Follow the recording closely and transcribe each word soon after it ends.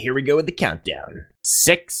Here we go with the countdown.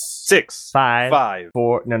 6, 6, 5, 5,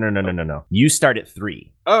 4. No. You start at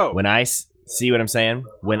 3. Oh, When I see what I'm saying?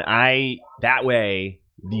 That way,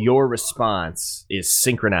 your response is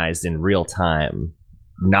synchronized in real time,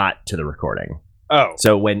 not to the recording. oh,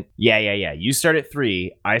 So when, you start at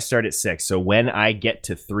 3, I start at 6. So when I get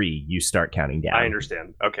to 3, you start counting down. I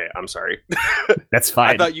understand. Okay, I'm sorry. That's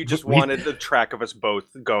fine. I thought you just wanted the track of us both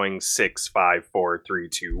going 6, 5, 4, 3,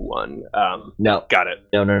 2, 1. No. Got it.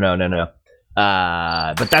 No.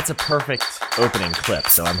 But that's a perfect opening clip,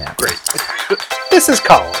 so I'm happy. Great. This is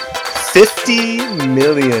Colin. 50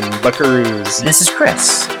 million buckaroos. This is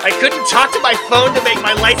Chris. I couldn't talk to my phone to make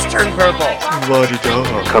my lights turn purple.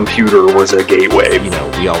 Computer was a gateway. You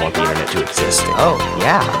know, we all want the internet to exist. Oh,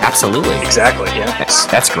 yeah, absolutely. Exactly, yeah.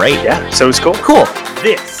 That's great. Yeah, so it's cool. Cool.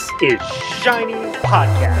 This is Shiny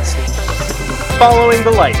Podcast. Following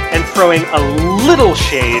the light and throwing a little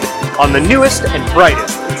shade on the newest and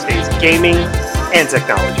brightest in today's gaming and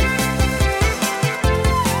technology.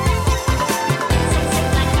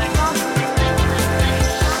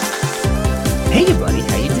 Hey, buddy,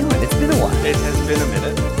 how you doing? It's been a while. It has been a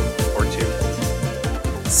minute or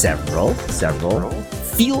two. Several.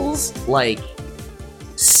 Feels like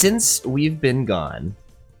since we've been gone,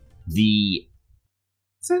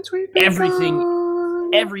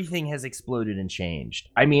 everything has exploded and changed.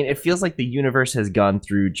 I mean, it feels like the universe has gone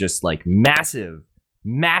through just like massive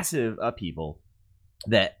upheaval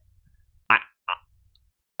that I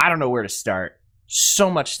don't know where to start. So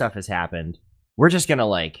much stuff has happened. We're just gonna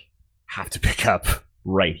have to pick up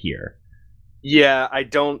right here. Yeah, I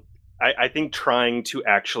think trying to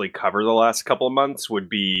actually cover the last couple of months would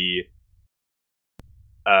be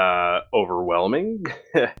overwhelming.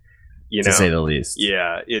 To say the least.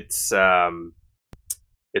 Yeah, it's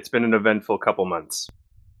been an eventful couple months,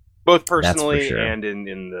 both personally sure. and in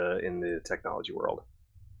the technology world.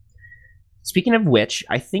 Speaking of which,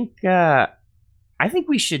 I think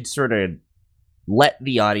we should sort of let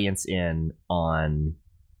the audience in on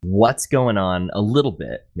what's going on a little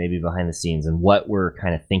bit, maybe behind the scenes, and what we're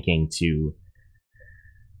kind of thinking to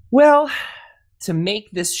make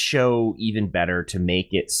this show even better, to make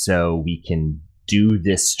it so we can do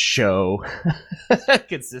this show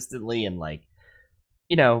consistently and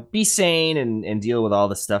be sane and deal with all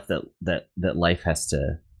the stuff that life has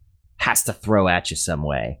to throw at you some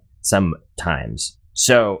way sometimes.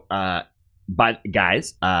 So but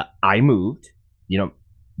guys, I moved.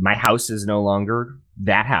 My house is no longer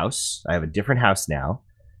that house. I have a different house now,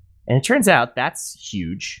 and it turns out that's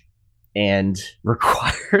huge and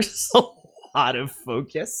requires a lot of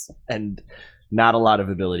focus and not a lot of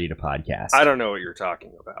ability to podcast. I don't know what you're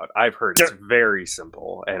talking about. I've heard it's very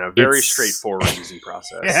simple and a very straightforward, easy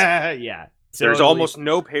process. Yeah. There's totally. almost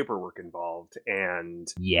no paperwork involved, and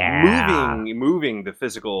moving the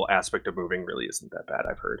physical aspect of moving really isn't that bad,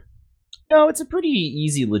 I've heard. No, it's a pretty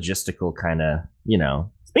easy logistical kind of,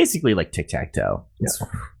 it's basically like tic-tac-toe. Yeah.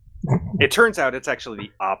 It turns out it's actually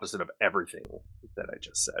the opposite of everything that I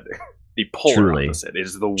just said. The polar opposite. It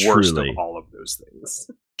is the worst of all of those things.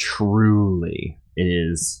 Truly. It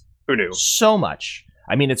is. Who knew? So much.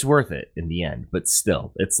 I mean, it's worth it in the end, but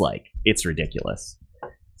still, it's ridiculous.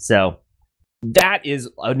 So that is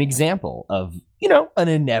an example of, an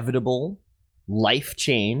inevitable life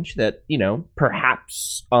change that,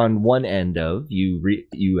 perhaps on one end of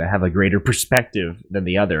you have a greater perspective than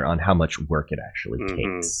the other on how much work it actually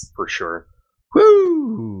takes. For sure.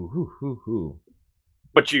 Woo!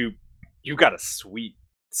 But you got a sweet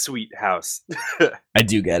house. I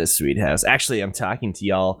do got a sweet house. Actually, I'm talking to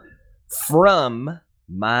y'all from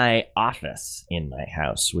my office in my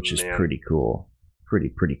house, which is pretty cool.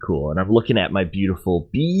 Pretty cool. And I'm looking at my beautiful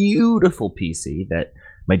PC that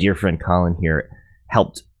my dear friend Colin here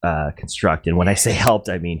helped construct. And when I say helped,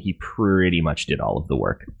 I mean he pretty much did all of the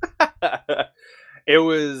work. It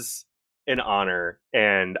was an honor,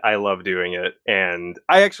 and I love doing it. And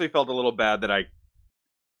I actually felt a little bad that I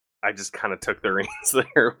just kind of took the reins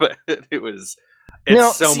there, but it's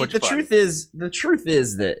so much fun. The truth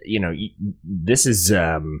is that, this is,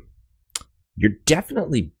 you're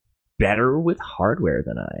definitely better with hardware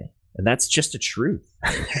than I. And that's just a truth.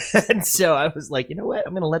 And so I was like, you know what?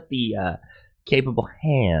 I'm going to let the capable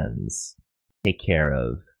hands take care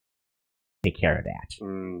of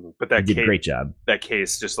that. But that did a great job. That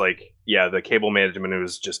case, just the cable management, it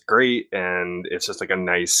was just great, and it's just like a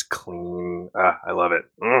nice, clean. I love it.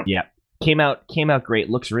 Yeah, came out great.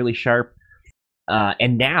 Looks really sharp,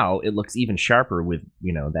 and now it looks even sharper with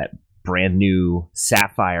that brand new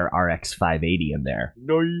Sapphire RX 580 in there.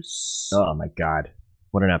 Nice. Oh my god.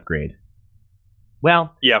 What an upgrade.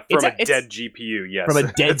 Well, Yeah, from it's a dead GPU, yes. From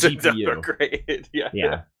a dead It's a GPU. upgrade. Yeah.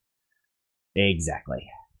 Yeah. Exactly.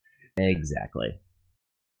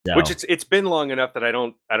 So, Which it's been long enough that I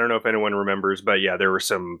don't know if anyone remembers, but yeah, there were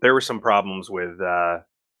some problems with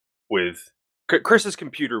Chris's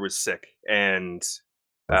computer was sick, and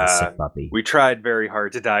was a sick puppy. we tried very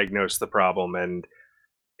hard to diagnose the problem, and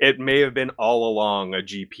it may have been all along a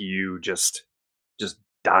GPU just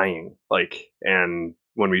dying. And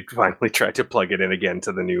when we finally tried to plug it in again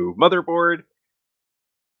to the new motherboard,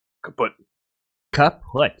 kaput.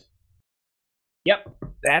 Yep,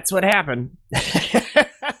 that's what happened.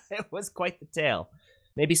 It was quite the tale.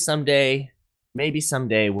 Maybe someday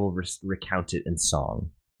we'll recount it in song.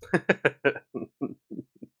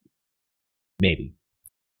 Maybe.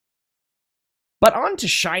 But on to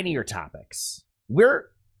shinier topics.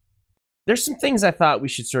 There's some things I thought we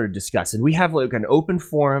should sort of discuss, and we have like an open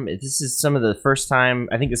forum. This is some of the first time.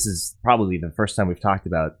 I think this is probably the first time we've talked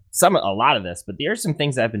about a lot of this. But there are some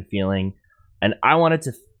things I've been feeling, and I wanted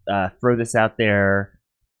to throw this out there,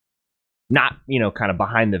 not kind of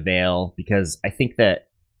behind the veil, because I think that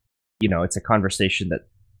it's a conversation that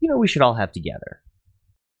we should all have together.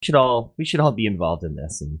 We should all be involved in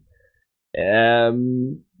this, and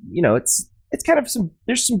it's kind of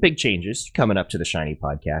there's some big changes coming up to the Shiny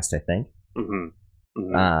podcast, I think. Mm-hmm.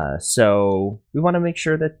 Mm-hmm. So we want to make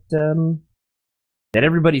sure that that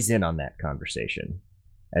everybody's in on that conversation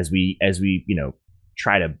as we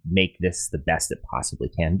try to make this the best it possibly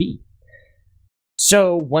can be.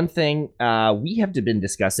 So one thing we have been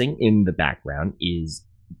discussing in the background is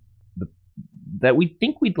that we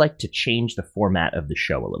think we'd like to change the format of the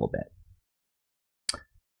show a little bit.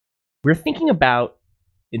 We're thinking about,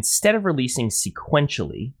 instead of releasing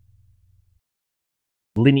sequentially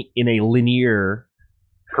in a linear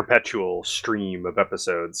perpetual stream of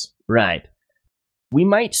episodes, right, we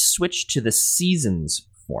might switch to the seasons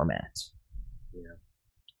format. Yeah.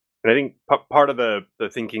 And I think part of the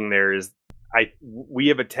thinking there is we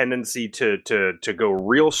have a tendency to go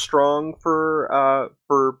real strong for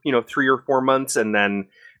 3 or 4 months, and then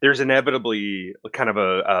there's inevitably kind of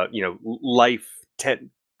a life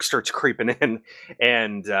starts creeping in,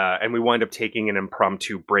 and we wind up taking an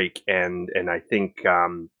impromptu break, and I think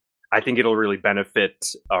it'll really benefit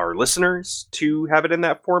our listeners to have it in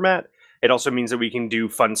that format. It also means that we can do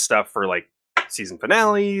fun stuff for like season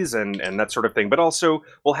finales and that sort of thing, but also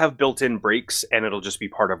we'll have built-in breaks, and it'll just be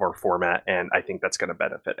part of our format, and I think that's going to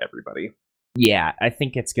benefit everybody. Yeah, I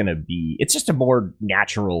think it's just a more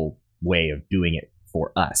natural way of doing it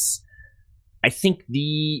for us. I think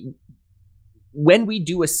when we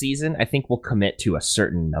do a season, I think we'll commit to a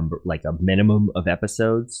certain number, like a minimum of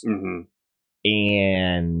episodes. Mm-hmm.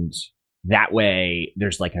 And that way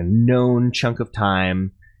there's like a known chunk of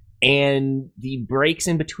time, and the breaks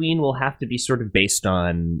in between will have to be sort of based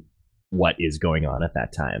on what is going on at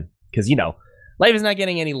that time. Because, life is not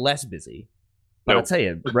getting any less busy. But I'll tell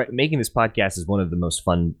you, making this podcast is one of the most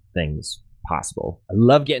fun things possible. I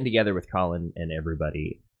love getting together with Colin and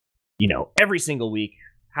everybody, every single week.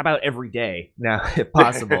 How about every day now, if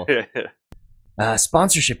possible?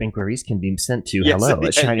 Sponsorship inquiries can be sent to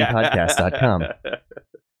hello@shinypodcast.com.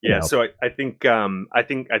 Yeah, so I think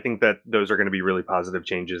that those are going to be really positive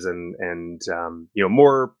changes, and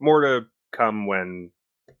more to come when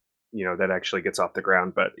that actually gets off the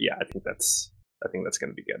ground. But yeah, I think that's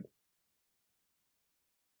going to be good.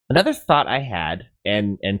 Another thought I had,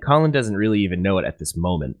 and Colin doesn't really even know it at this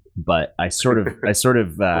moment, but I sort of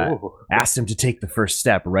asked him to take the first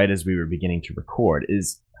step right as we were beginning to record,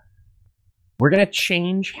 is we're going to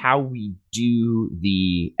change how we do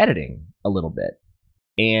the editing a little bit.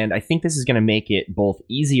 And I think this is going to make it both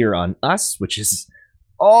easier on us, which is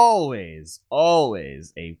always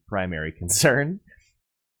a primary concern,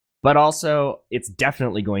 but also it's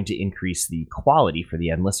definitely going to increase the quality for the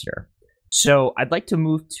end listener. So I'd like to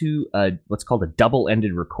move to what's called a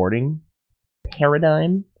double-ended recording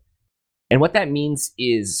paradigm. And what that means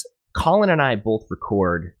is Colin and I both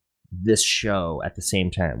record this show at the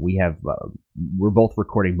same time. We're both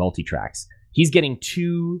recording multi-tracks. He's getting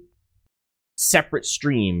 2 separate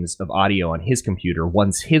streams of audio on his computer.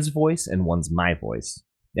 One's his voice and one's my voice.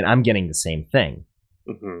 And I'm getting the same thing.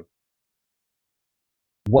 Mm-hmm.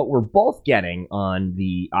 What we're both getting on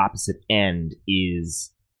the opposite end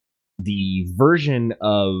is the version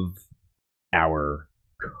of our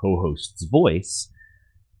co-host's voice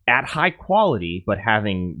at high quality, but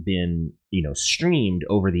having been, streamed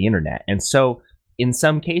over the internet. And so in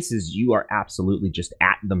some cases, you are absolutely just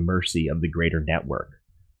at the mercy of the greater network.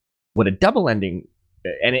 What a double ending,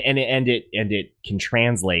 and it can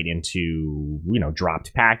translate into,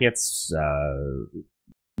 dropped packets,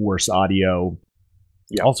 worse audio,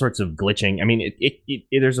 Yeah. All sorts of glitching. I mean,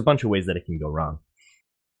 there's a bunch of ways that it can go wrong.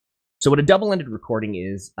 So what a double-ended recording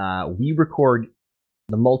is, we record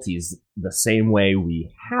the multis the same way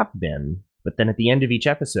we have been, but then at the end of each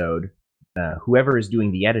episode, whoever is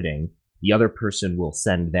doing the editing, the other person will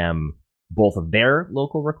send them both of their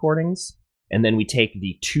local recordings, and then we take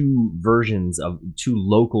the two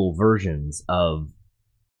local versions of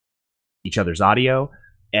each other's audio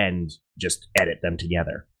and just edit them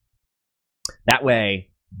together. That way,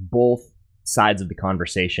 both sides of the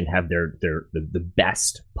conversation have the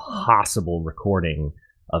best possible recording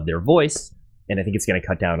of their voice, and I think it's going to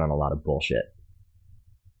cut down on a lot of bullshit.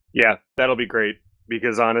 Yeah, that'll be great,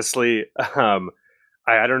 because honestly,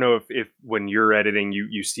 I don't know if when you're editing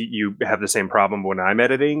you have the same problem when I'm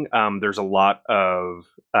editing. There's a lot of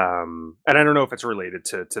and I don't know if it's related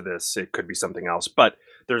to this. It could be something else, but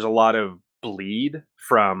there's a lot of bleed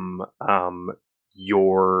from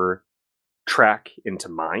your track into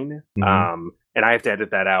mine. Mhm. And I have to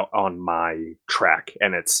edit that out on my track,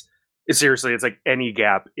 and it's seriously, it's like any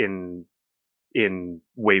gap in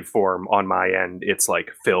waveform on my end, it's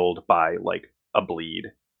like filled by like a bleed.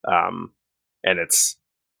 And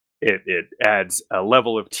it adds a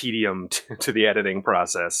level of tedium to the editing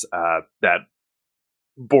process that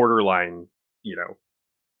borderline,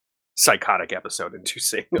 psychotic episode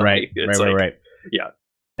inducing. Right. Yeah.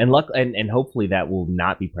 And hopefully that will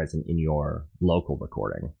not be present in your local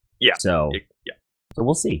recording. Yeah. So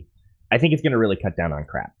we'll see. I think it's going to really cut down on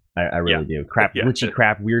crap. I really do. Crap, glitchy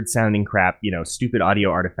crap, weird sounding crap, stupid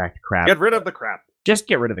audio artifact crap. Get rid of the crap. Just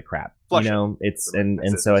get rid of the crap. Flush it's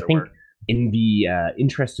and so I think in the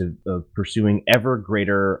interest of pursuing ever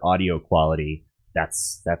greater audio quality,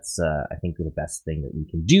 that's I think the best thing that we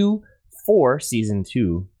can do for season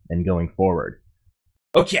 2 and going forward.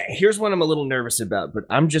 Okay, here's what I'm a little nervous about, but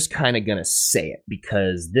I'm just kind of gonna say it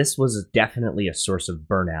because this was definitely a source of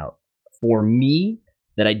burnout for me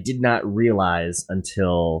that I did not realize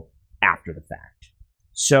until after the fact.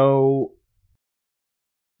 So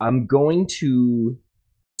I'm going to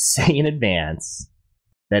say in advance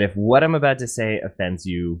that if what I'm about to say offends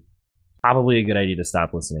you, probably a good idea to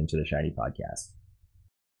stop listening to the Shiny Podcast.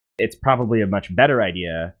 It's probably a much better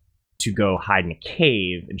idea to go hide in a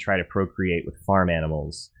cave and try to procreate with farm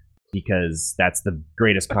animals, because that's the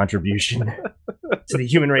greatest contribution to the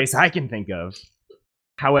human race I can think of.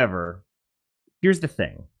 However, here's the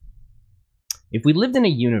thing. If we lived in a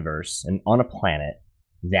universe and on a planet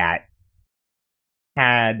that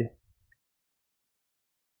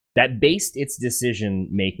based its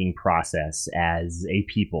decision-making process as a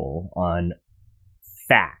people on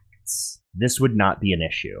facts, this would not be an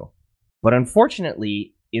issue. But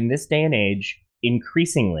unfortunately, in this day and age,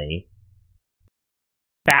 increasingly,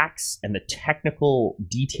 facts and the technical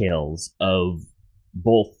details of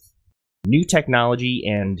both new technology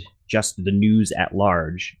and just the news at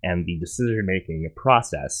large and the decision-making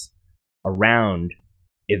process around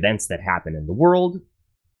events that happen in the world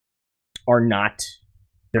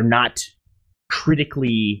they're not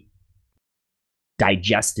critically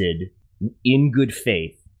digested in good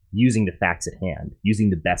faith using the facts at hand, using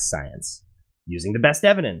the best science, using the best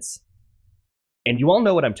evidence. And you all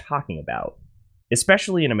know what I'm talking about.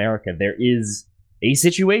 Especially in America, there is a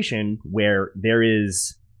situation where there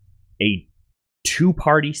is a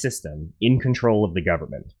two-party system in control of the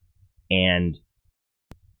government. And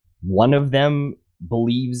one of them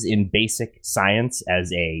believes in basic science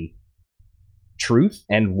as a truth,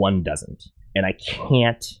 and one doesn't. And I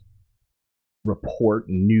can't report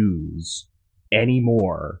news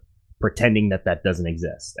anymore pretending that doesn't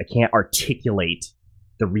exist. I can't articulate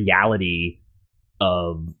the reality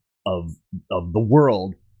of the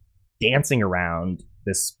world dancing around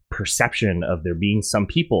this perception of there being some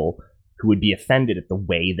people who would be offended at the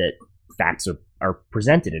way that facts are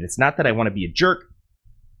presented. And it's not that I want to be a jerk.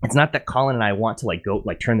 It's not that Colin and I want to go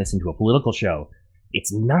turn this into a political show.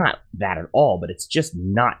 It's not that at all, but it's just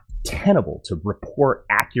not tenable to report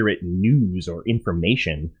accurate news or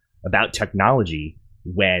information about technology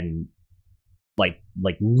when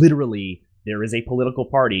literally there is a political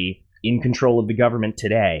party in control of the government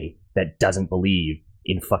today that doesn't believe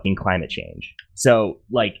in fucking climate change. So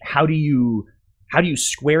how do you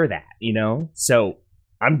square that, So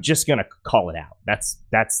I'm just going to call it out. That's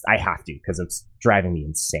I have to, because it's driving me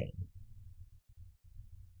insane.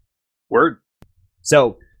 Word.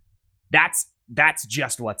 So that's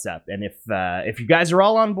just what's up. And if you guys are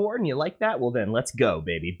all on board and you like that, well then let's go,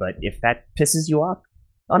 baby. But if that pisses you off,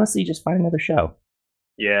 honestly, just find another show.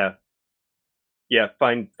 Yeah.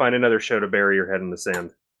 Find another show to bury your head in the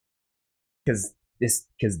sand. Because this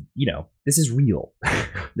is real.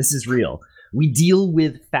 This is real. We deal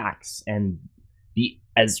with facts, and the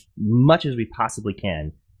as much as we possibly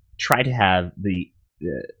can, try to have the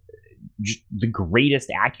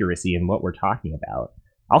greatest accuracy in what we're talking about.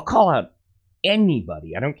 I'll call out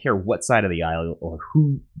anybody. I don't care what side of the aisle or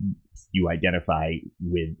who you identify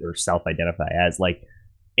with or self-identify as. Like,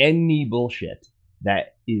 any bullshit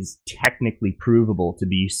that is technically provable to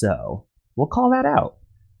be so, we'll call that out.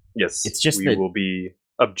 Yes, it's just we will be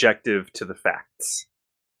objective to the facts.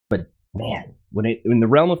 But man, in the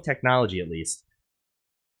realm of technology, at least,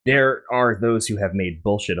 there are those who have made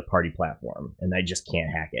bullshit a party platform, and I just can't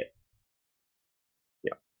hack it.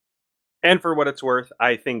 Yeah. And for what it's worth,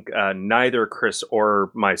 I think neither Chris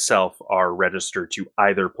or myself are registered to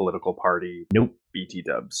either political party. Nope. BT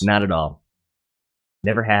dubs. Not at all.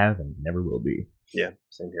 Never have and never will be. Yeah,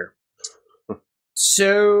 same here.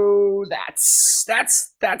 So that's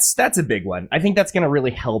a big one. I think that's going to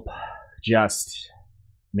really help. I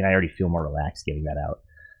already feel more relaxed getting that out.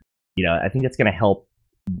 I think it's going to help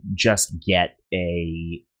just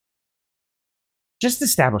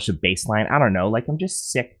establish a baseline. I don't know. Like, I'm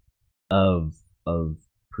just sick of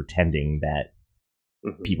pretending that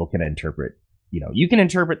people can interpret. You can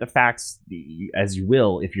interpret the facts as you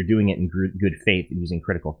will if you're doing it in good faith using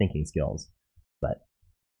critical thinking skills. But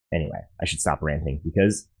anyway, I should stop ranting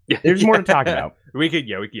because there's more to talk about. We could.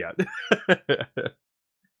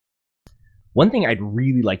 One thing I'd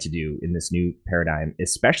really like to do in this new paradigm,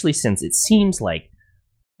 especially since it seems like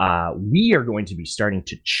we are going to be starting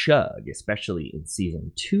to chug, especially in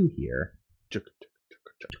season 2 here.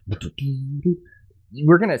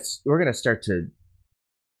 We're gonna start to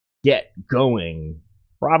get going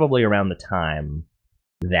probably around the time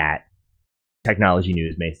that technology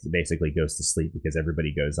news basically goes to sleep, because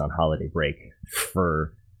everybody goes on holiday break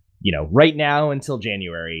for right now until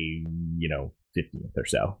January 15th or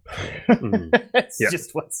so. It's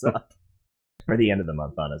just what's up for the end of the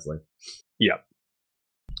month, honestly. Yep.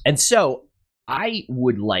 And so I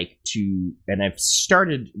would like to, and I've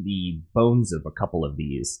started the bones of a couple of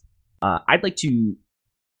these. I'd like to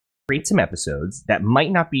create some episodes that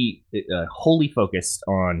might not be wholly focused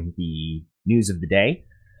on the news of the day,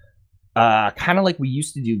 kind of like we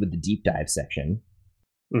used to do with the deep dive section,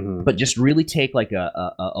 but just really take like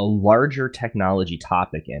a larger technology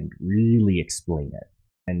topic and really explain it,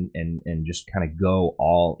 and just kind of go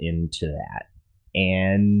all into that.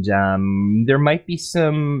 And there might be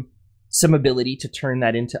some ability to turn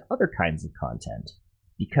that into other kinds of content,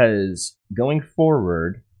 because going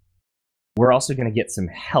forward, we're also going to get some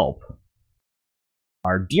help.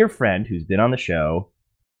 Our dear friend, who's been on the show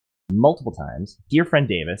multiple times, dear friend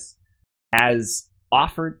Davis, has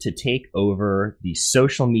offered to take over the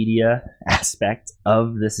social media aspect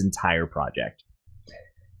of this entire project.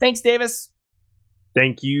 Thanks, Davis.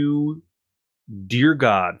 Thank you, dear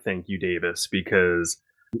God. Thank you, Davis, because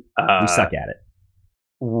we suck at it.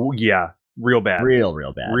 Yeah, real bad. Real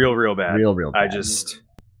bad. Real bad. Real bad.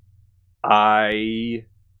 I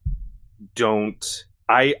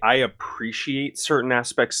appreciate certain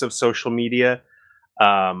aspects of social media.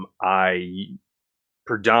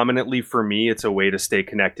 Predominantly for me, it's a way to stay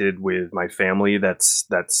connected with my family that's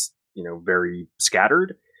very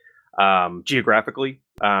scattered geographically,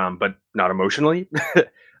 but not emotionally.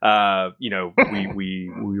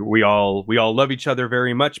 We all love each other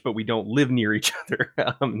very much, but we don't live near each other.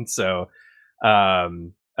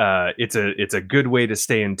 It's a good way to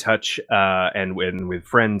stay in touch and with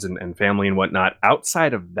friends and family and whatnot.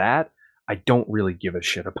 Outside of that, I don't really give a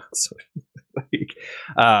shit about social.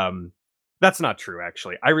 That's not true,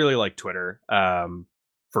 actually. I really like Twitter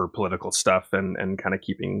for political stuff and kind of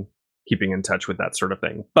keeping in touch with that sort of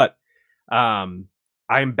thing. But I'm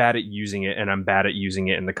bad at using it, and I'm bad at using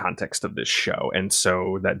it in the context of this show. And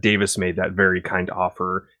so that Davis made that very kind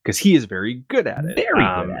offer, because he is very good at it. Very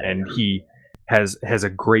good at it. And he has a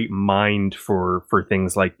great mind for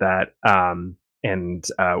things like that. And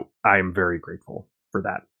I'm very grateful for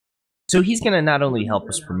that. So he's going to not only help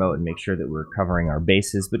us promote and make sure that we're covering our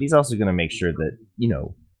bases, but he's also going to make sure that,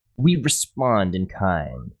 we respond in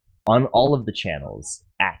kind on all of the channels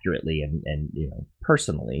accurately and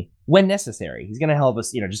personally when necessary. He's going to help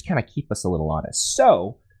us, just kind of keep us a little honest.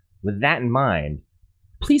 So with that in mind,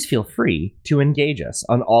 please feel free to engage us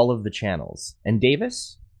on all of the channels. And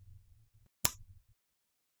Davis,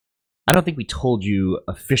 I don't think we told you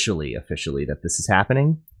officially that this is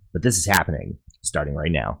happening, but this is happening starting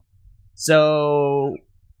right now. So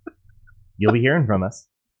you'll be hearing from us.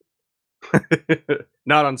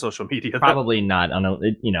 Not on social media. Probably not on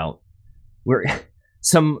we're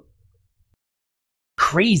some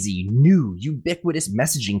crazy new ubiquitous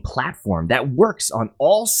messaging platform that works on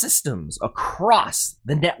all systems across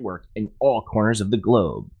the network in all corners of the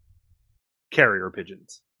globe. carrier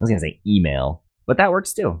pigeons. I was gonna say email, but that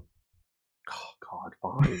works too. Oh God,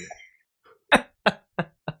 fine.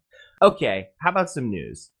 Okay, how about some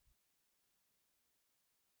news?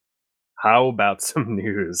 How about some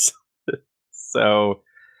news? So,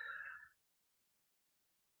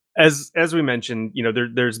 as we mentioned,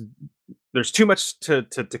 there's too much to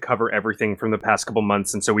cover everything from the past couple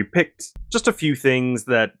months, and so we picked just a few things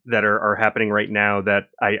that are happening right now that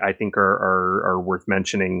I think are worth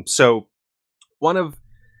mentioning. So, one of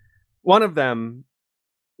them,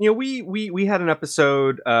 we had an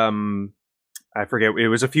episode. I forget, it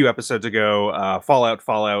was a few episodes ago.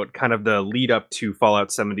 Fallout, kind of the lead up to Fallout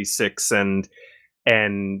 76, and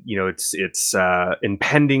it's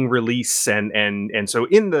impending release, and so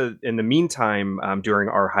in the meantime, during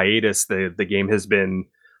our hiatus, the game has been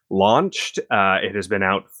launched. It has been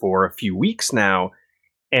out for a few weeks now,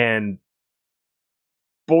 and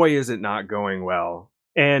boy, is it not going well.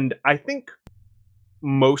 And I think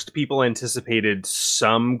most people anticipated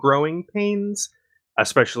some growing pains,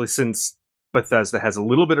 especially since Bethesda has a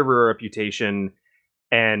little bit of a reputation,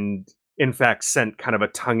 and in fact sent kind of a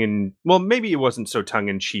well, maybe it wasn't so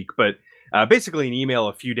tongue-in-cheek, but basically an email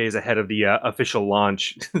a few days ahead of the official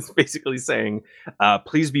launch, basically saying,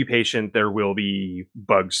 please be patient, there will be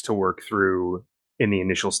bugs to work through in the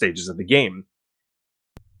initial stages of the game.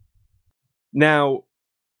 Now,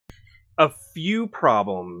 a few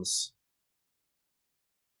problems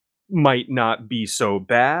might not be so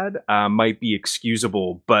bad, might be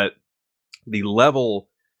excusable, but the level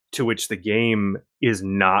to which the game is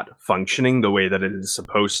not functioning the way that it is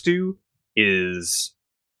supposed to is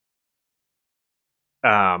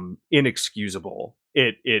inexcusable.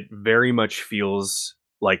 It very much feels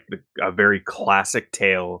like a very classic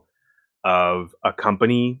tale of a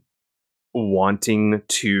company wanting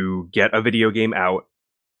to get a video game out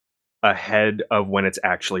ahead of when it's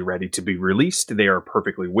actually ready to be released. They are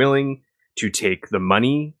perfectly willing to take the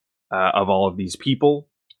money of all of these people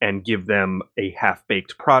and give them a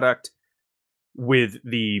half-baked product with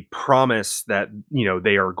the promise that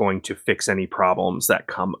they are going to fix any problems that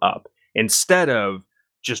come up, instead of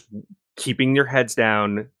just keeping their heads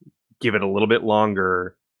down, give it a little bit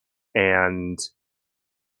longer, and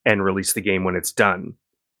release the game when it's done.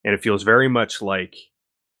 And it feels very much like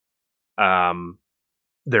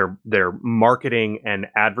their marketing and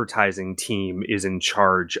advertising team is in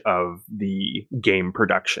charge of the game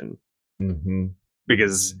production. Mm-hmm.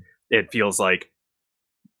 Because it feels like,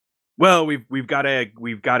 well, we've got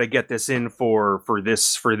to get this in for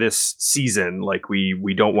this season. Like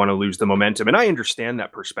we don't want to lose the momentum, and I understand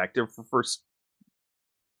that perspective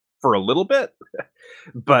for a little bit,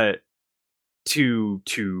 but to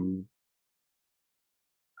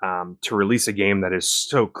release a game that is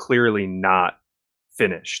so clearly not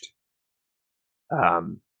finished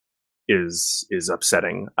is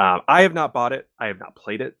upsetting. I have not bought it. I have not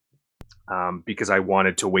played it. Because I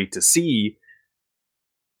wanted to wait to see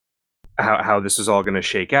how this is all going to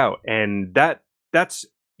shake out, and that's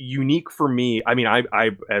unique for me. I mean,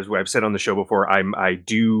 I as I've said on the show before, I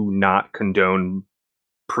do not condone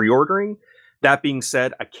pre-ordering. That being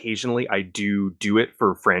said, occasionally I do it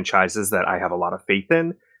for franchises that I have a lot of faith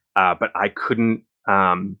in, but I couldn't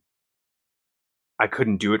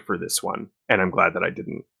do it for this one, and I'm glad that I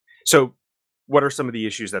didn't. So, what are some of the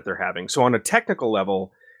issues that they're having? So, on a technical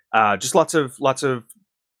level, just lots of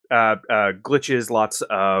glitches, lots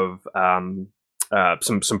of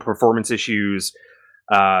some performance issues,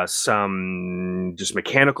 some just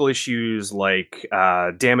mechanical issues like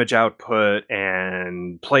damage output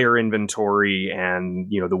and player inventory,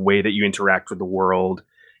 and the way that you interact with the world.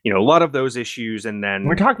 A lot of those issues, and then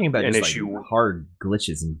we're talking about an just issue, like hard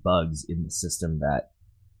glitches and bugs in the system that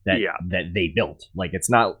they built. Like it's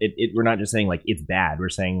not we're not just saying like it's bad. We're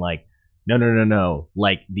saying like no.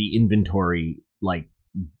 Like the inventory like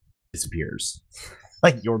disappears.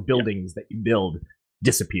 Like your buildings that you build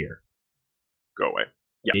disappear. Go away.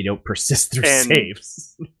 Yeah. They don't persist through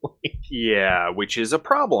saves. Yeah, which is a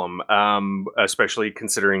problem, especially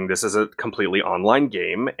considering this is a completely online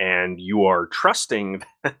game and you are trusting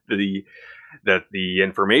that the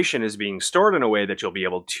information is being stored in a way that you'll be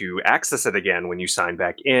able to access it again when you sign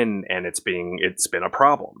back in, and it's been a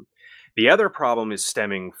problem. The other problem is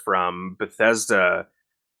stemming from Bethesda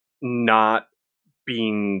not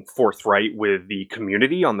being forthright with the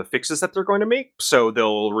community on the fixes that they're going to make. So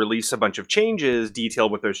they'll release a bunch of changes, detail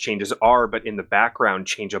what those changes are, but in the background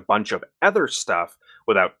change a bunch of other stuff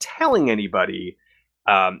without telling anybody,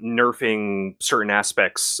 nerfing certain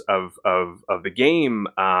aspects of the game,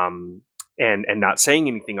 and not saying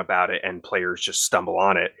anything about it, and players just stumble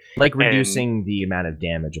on it. Like reducing the amount of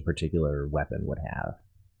damage a particular weapon would have.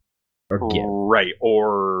 Or Gib. Right,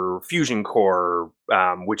 or Fusion Core,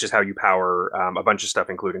 which is how you power a bunch of stuff,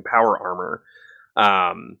 including power armor.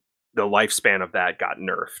 The lifespan of that got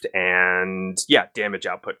nerfed, and damage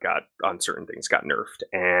output got on certain things got nerfed,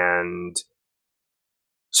 and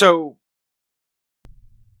so,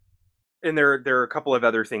 and there are a couple of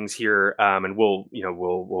other things here, and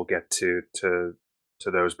we'll get to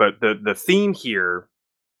those, but the theme here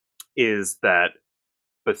is that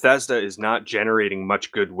Bethesda is not generating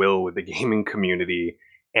much goodwill with the gaming community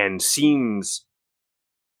and seems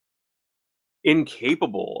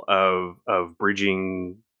incapable of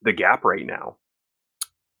bridging the gap right now.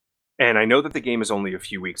 And I know that the game is only a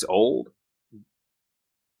few weeks old,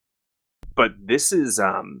 but this is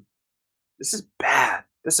bad.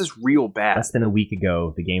 This is real bad. Less than a week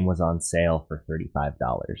ago, the game was on sale for $35.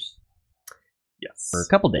 Yes. For a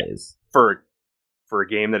couple days. For a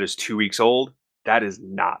game that is 2 weeks old, that is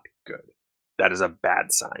not good. That is a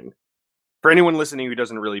bad sign. For anyone listening who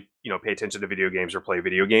doesn't really, pay attention to video games or play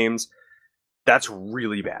video games, that's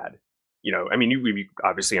really bad. I mean, you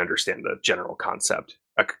obviously understand the general concept.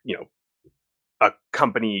 A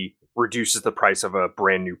company reduces the price of a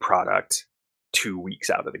brand new product 2 weeks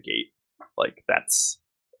out of the gate. Like, that's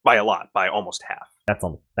by a lot, by almost half. That's a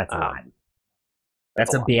lot.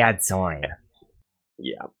 That's a bad sign.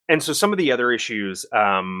 Yeah. And so some of the other issues,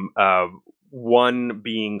 one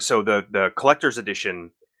being, so the collector's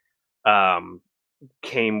edition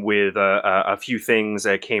came with a few things.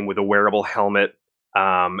 It came with a wearable helmet,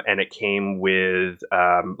 and it came with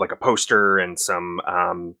like a poster and some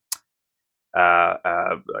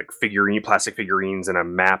like plastic figurines and a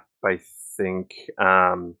map, I think.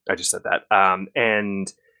 I just said that.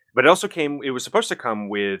 But it also it was supposed to come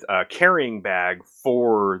with a carrying bag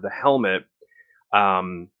for the helmet,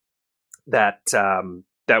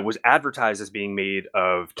 that was advertised as being made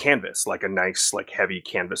of canvas, like a nice, like heavy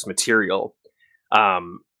canvas material.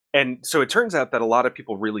 And so it turns out that a lot of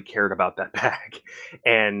people really cared about that bag.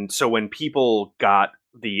 And so when people got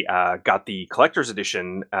the collector's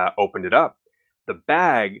edition, opened it up, the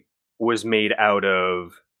bag was made out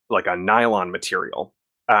of like a nylon material.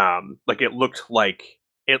 Like it looked like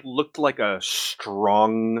a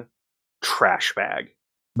strong trash bag.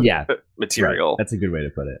 Yeah, material. Right. That's a good way to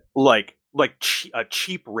put it. Like a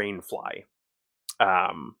cheap rain fly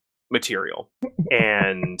material.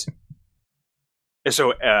 And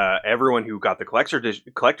so everyone who got the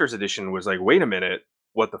collector's edition was like, wait a minute,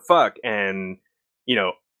 what the fuck? And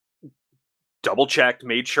double checked,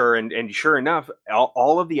 made sure, and sure enough,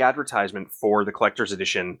 all of the advertisement for the collector's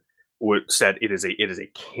edition said it is a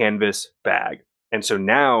canvas bag. And so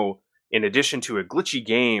now, in addition to a glitchy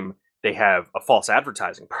game, they have a false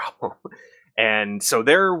advertising problem. And so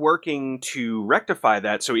they're working to rectify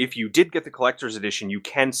that. So if you did get the collector's edition, you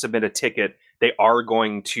can submit a ticket. They are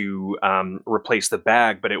going to replace the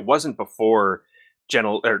bag, but it wasn't before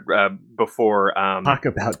talk about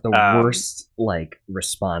the worst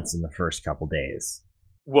response in the first couple days.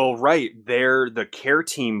 Well, right. The care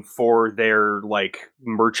team for their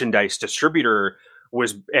merchandise distributor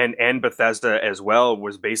was, and Bethesda as well,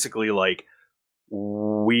 was basically like,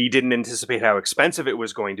 we didn't anticipate how expensive it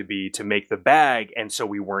was going to be to make the bag, and so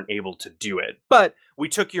we weren't able to do it. But we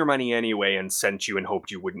took your money anyway and sent you and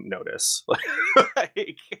hoped you wouldn't notice.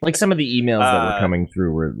 Like some of the emails that were coming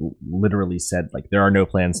through were literally said, there are no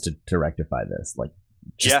plans to rectify this.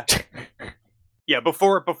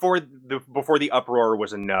 Before the uproar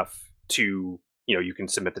was enough to, you can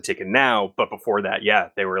submit the ticket now. But before that,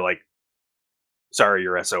 they were like, sorry,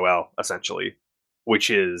 you're SOL, essentially, which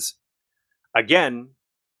is, again,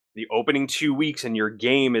 the opening 2 weeks and your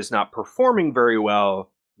game is not performing very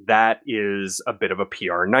well. That is a bit of a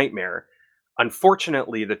PR nightmare.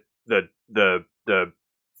 Unfortunately, the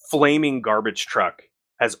flaming garbage truck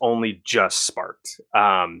has only just sparked.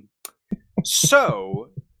 So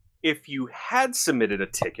if you had submitted a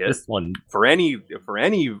ticket this one, for any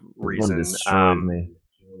reason,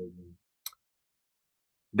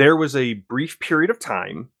 there was a brief period of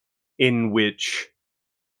time in which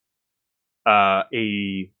an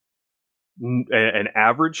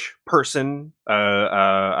average person,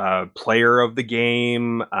 a player of the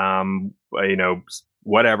game,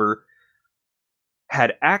 whatever,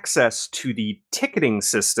 had access to the ticketing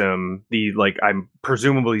system, I'm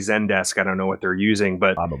presumably Zendesk, I don't know what they're using,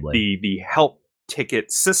 but probably the help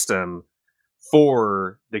ticket system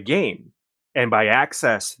for the game. And by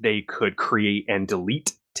access, they could create and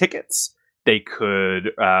delete tickets. They could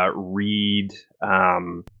read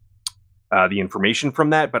the information from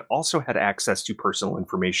that, but also had access to personal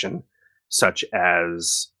information such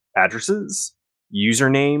as addresses,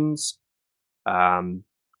 usernames.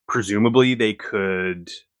 Presumably, they could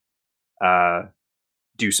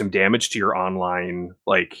do some damage to your online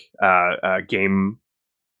game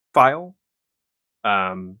file.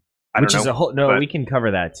 Which is a whole we can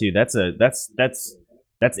cover that too. That's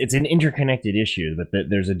it's an interconnected issue, but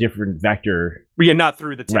there's a different vector. Yeah, not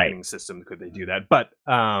through the ticketing system could they do that, but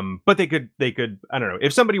they could I don't know,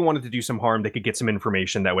 if somebody wanted to do some harm, they could get some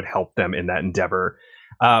information that would help them in that endeavor,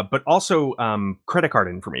 but also credit card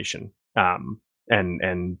information, and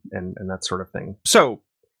that sort of thing. So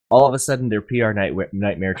all of a sudden, their PR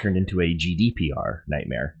nightmare turned into a GDPR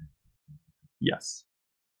nightmare. Yes.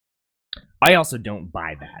 I also don't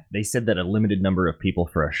buy that. They said that a limited number of people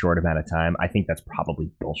for a short amount of time. I think that's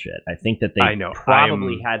probably bullshit. I think that they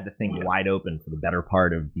probably had the thing wide open for the better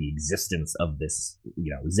part of the existence of this,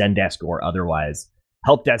 Zendesk or otherwise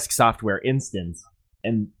help desk software instance.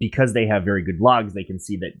 And because they have very good logs, they can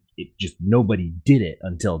see that nobody did it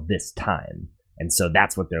until this time. And so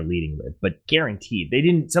that's what they're leading with. But guaranteed,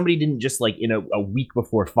 somebody didn't just in a week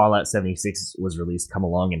before Fallout 76 was released, come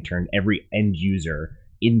along and turn every end user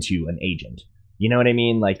into an agent. You know what I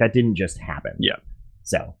mean? That didn't just happen. Yeah.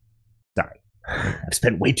 So, sorry. I've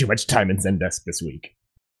spent way too much time in Zendesk this week.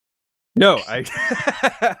 No, I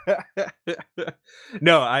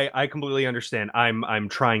completely understand. I'm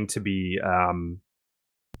trying to be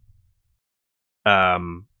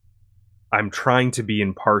I'm trying to be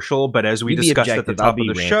impartial, but as we discussed at the top of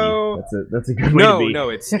the show, that's a good way to be. No,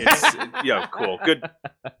 it's yeah, cool, good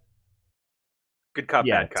cop,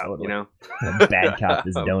 bad cop, totally. Bad cop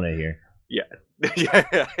is Donut here. Yeah.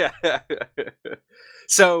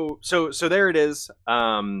 So there it is.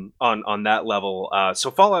 On that level.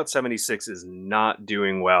 So Fallout 76 is not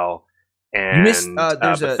doing well, and you missed,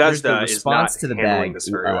 Bethesda there's the response is not to the handling bag. This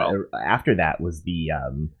very well. After that was the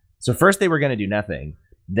so first they were going to do nothing.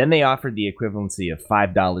 Then they offered the equivalency of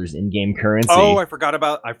 $5 in-game currency. Oh, I forgot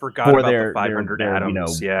about the 500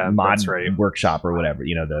 atoms. Mod that's right. workshop or whatever.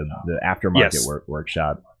 The aftermarket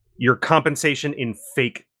workshop. Your compensation in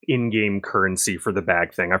fake in-game currency for the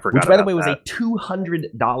bag thing. I forgot. Which, by the way, was a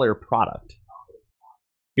 $200 product.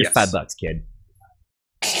 Here's $5, kid.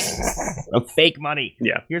 Of fake money.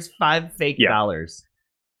 Yeah. Here's $5 fake dollars.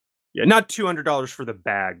 Yeah, not $200 for the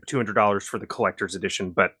bag. $200 for the collector's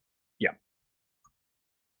edition, but.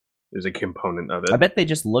 There's a component of it. I bet they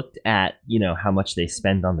just looked at, how much they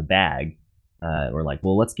spend on the bag. We're like,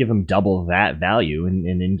 well, let's give them double that value in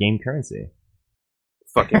in-game currency.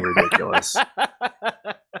 Fucking ridiculous.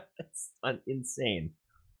 It's insane.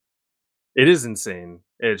 It is insane.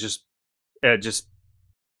 It's just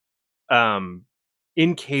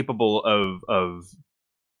incapable of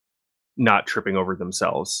not tripping over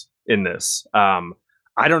themselves in this. I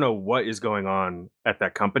don't know what is going on at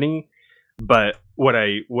that company. But what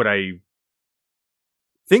I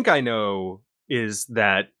think I know is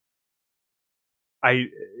that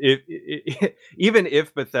even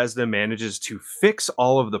if Bethesda manages to fix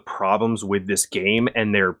all of the problems with this game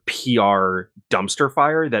and their PR dumpster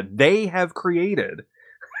fire that they have created,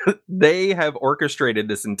 they have orchestrated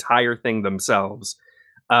this entire thing themselves.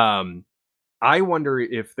 I wonder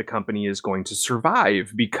if the company is going to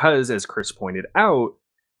survive because, as Chris pointed out,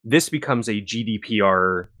 this becomes a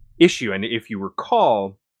GDPR issue, and if you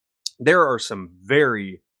recall, there are some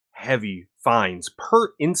very heavy fines per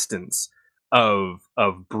instance of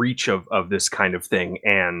breach of this kind of thing,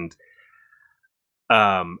 and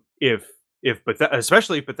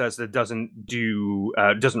especially if Bethesda doesn't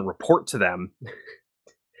report to them,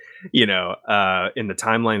 in the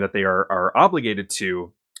timeline that they are obligated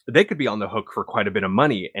to, they could be on the hook for quite a bit of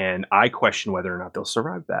money, and I question whether or not they'll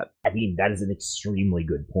survive that. I mean, that is an extremely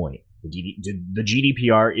good point. The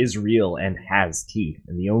GDPR is real and has teeth,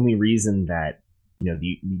 and the only reason that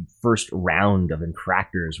the first round of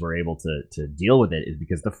infractors were able to deal with it is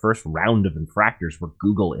because the first round of infractors were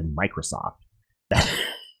Google and Microsoft.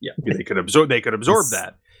 Yeah, they could absorb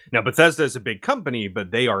that. Now Bethesda is a big company, but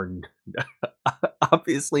they are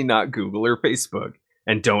obviously not Google or Facebook,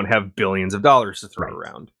 and don't have billions of dollars to throw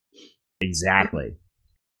around. Exactly.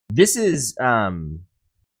 This is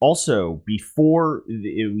also before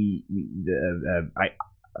let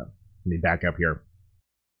me back up here.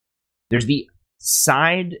 There's the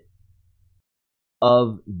side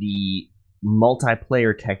of the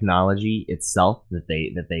multiplayer technology itself that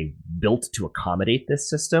they built to accommodate this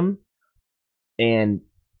system, and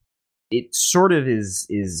it sort of is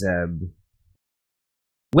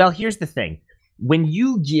well, here's the thing. When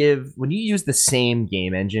you use the same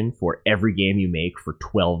game engine for every game you make for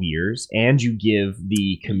 12 years, and you give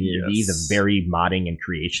the community the very modding and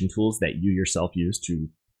creation tools that you yourself use to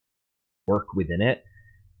work within it,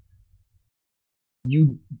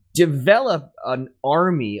 you develop an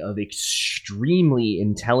army of extremely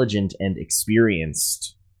intelligent and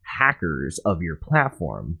experienced hackers of your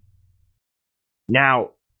platform.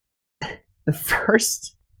 Now, the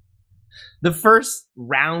first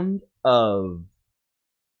round of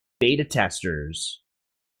beta testers,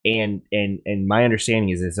 and my understanding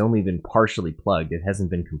is it's only been partially plugged. It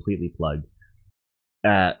hasn't been completely plugged.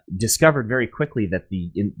 Discovered very quickly that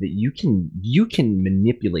that you can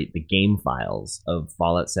manipulate the game files of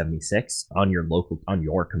Fallout 76 on your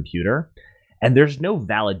computer, and there's no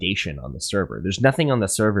validation on the server. There's nothing on the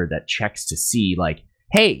server that checks to see like,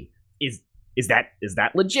 hey, is that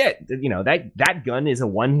legit? You know, that gun is a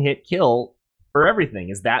one-hit kill for everything.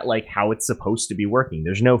 Is that like how it's supposed to be working?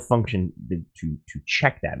 There's no function to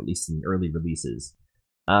check that, at least in early releases.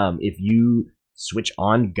 If you switch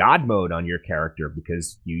on God mode on your character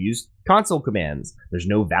because you use console commands, there's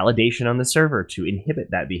no validation on the server to inhibit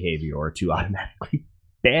that behavior or to automatically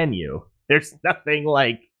ban you. There's nothing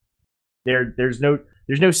like there's no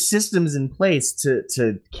systems in place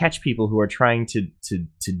to catch people who are trying to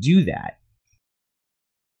do that.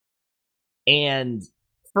 And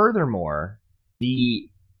furthermore, the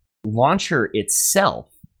launcher itself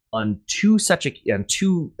on two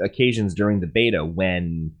occasions during the beta,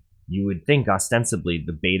 when you would think ostensibly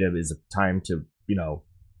the beta is a time to, you know,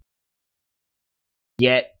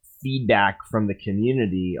 get feedback from the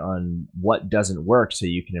community on what doesn't work so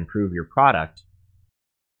you can improve your product.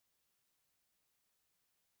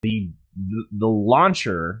 The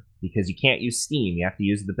launcher, because you can't use Steam, you have to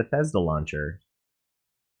use the Bethesda launcher,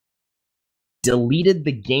 deleted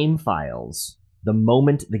the game files the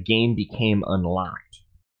moment the game became unlocked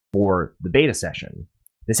for the beta session.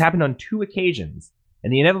 This happened on 2 occasions,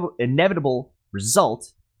 and the inevitable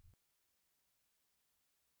result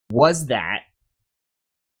was that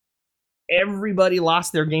everybody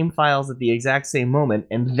lost their game files at the exact same moment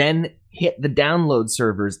and then hit the download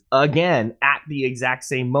servers again at the exact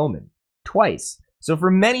same moment, twice. So for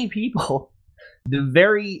many people, the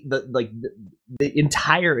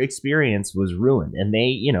entire experience was ruined, and they,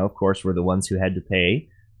 you know, of course, were the ones who had to pay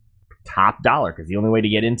top dollar because the only way to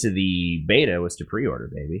get into the beta was to pre-order,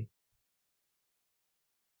 baby.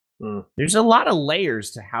 There's a lot of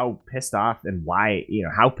layers to how pissed off and why, you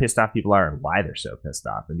know, how pissed off people are and why they're so pissed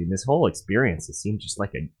off. I mean, this whole experience, it seemed just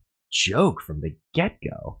like a joke from the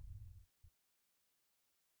get-go.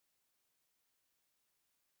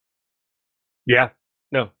 Yeah,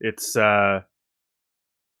 no, it's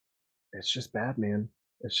just bad, man.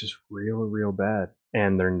 It's just real bad,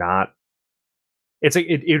 and they're not.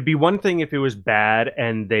 It would be one thing if it was bad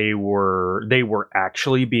and they were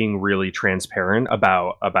actually being really transparent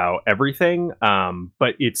about everything.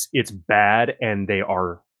 But it's bad and they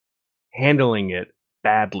are handling it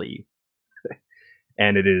badly,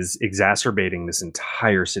 and it is exacerbating this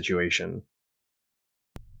entire situation.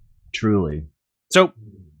 Truly. So,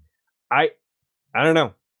 I don't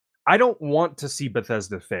know. I don't want to see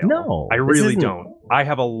Bethesda fail. No, I really don't. I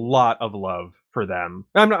have a lot of love for them.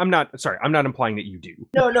 I'm not implying that you do.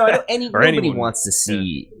 No, nobody wants to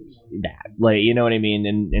see that. Like, you know what I mean?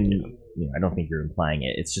 And you know, I don't think you're implying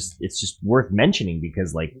it. It's just worth mentioning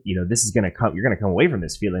because, like, you know, this is you're gonna come away from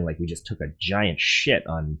this feeling like we just took a giant shit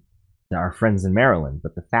on our friends in Maryland.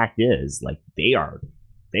 But the fact is, like, they are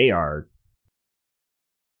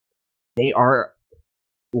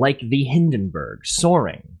like the Hindenburg,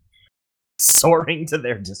 soaring to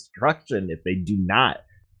their destruction if they do not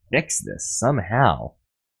fix this somehow.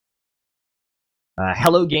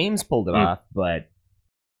 Hello Games pulled it off, but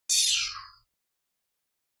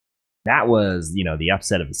that was, you know, the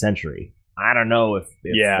upset of the century. I don't know if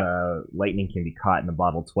lightning can be caught in a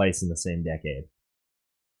bottle twice in the same decade.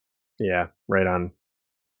 Yeah, right on.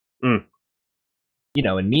 You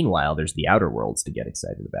know, and meanwhile, there's the Outer Worlds to get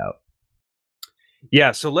excited about.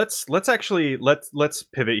 Yeah, so let's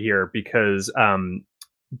pivot here because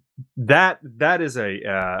that is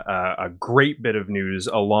a great bit of news,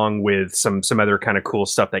 along with some other kind of cool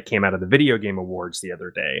stuff that came out of the Video Game Awards the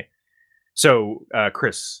other day. So,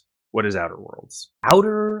 Chris, what is Outer Worlds?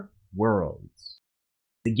 Outer Worlds,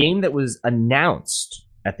 the game that was announced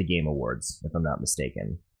at the Game Awards, if I'm not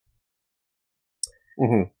mistaken.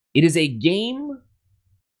 Mm-hmm. It is a game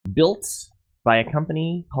built by a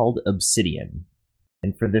company called Obsidian.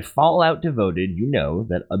 And for the Fallout devoted, you know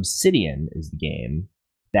that Obsidian is the game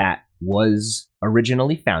that was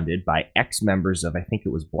originally founded by ex-members of, I think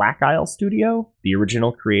it was Black Isle Studio, the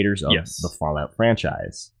original creators of the Fallout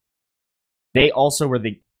franchise. They also were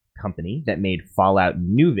the company that made Fallout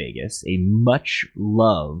New Vegas, a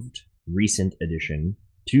much-loved recent addition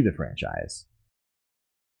to the franchise.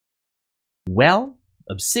 Well,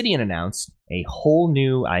 Obsidian announced a whole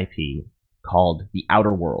new IP called The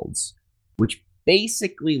Outer Worlds, which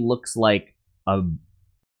basically looks like a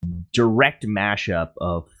direct mashup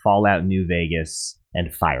of Fallout New Vegas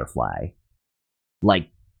and Firefly. Like,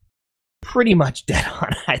 pretty much dead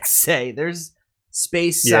on, I'd say. There's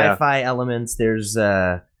space sci-fi elements, there's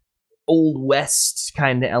Old West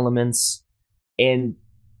kind of elements, and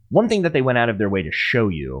one thing that they went out of their way to show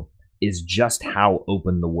you is just how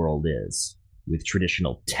open the world is, with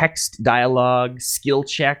traditional text dialogue, skill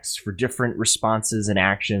checks for different responses and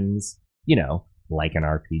actions, like an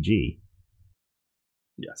RPG.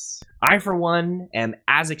 Yes. I, for one, am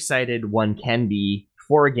as excited one can be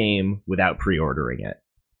for a game without pre-ordering it.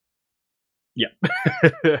 Yeah.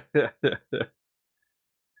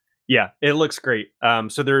 Yeah, it looks great.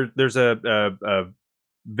 So there's a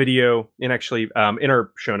video, and actually in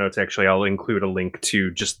our show notes, actually I'll include a link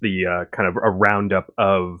to just the kind of a roundup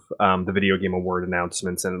of the Video Game Award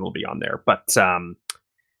announcements, and it'll be on there. But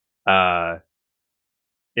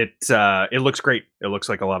it looks great. It looks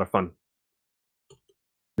like a lot of fun.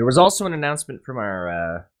 There was also an announcement from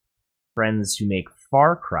our friends who make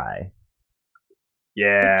Far Cry.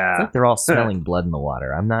 Yeah, I think they're all smelling blood in the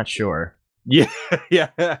water. I'm not sure. Yeah,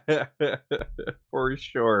 for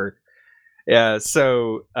sure. Yeah,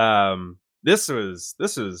 so this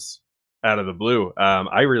was out of the blue.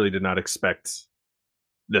 I really did not expect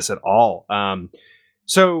this at all.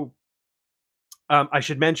 So I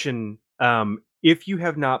should mention, if you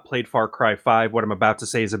have not played Far Cry 5, what I'm about to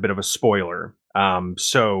say is a bit of a spoiler.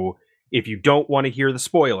 So if you don't want to hear the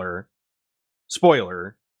spoiler,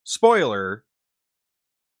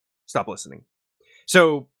 stop listening.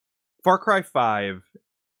 So Far Cry 5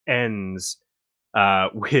 ends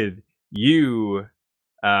with you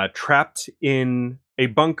trapped in a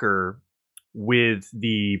bunker with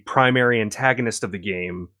the primary antagonist of the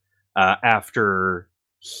game after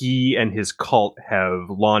he and his cult have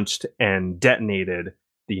launched and detonated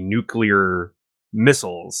the nuclear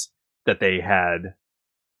missiles that they had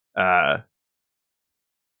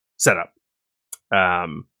set up.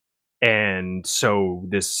 And so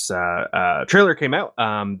this trailer came out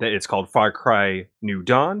that it's called Far Cry New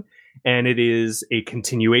Dawn, and it is a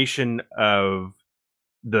continuation of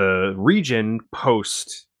the region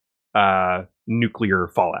post nuclear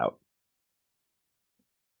fallout.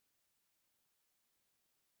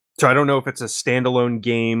 So I don't know if it's a standalone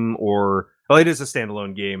game or... Well, it is a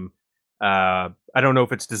standalone game. I don't know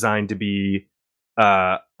if it's designed to be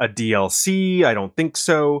a DLC. I don't think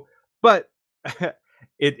so. But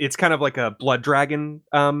it's kind of like a Blood Dragon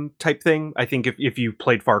type thing. I think if you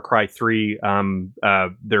played Far Cry 3,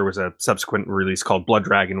 there was a subsequent release called Blood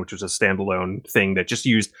Dragon, which was a standalone thing that just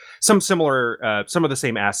used some similar, some of the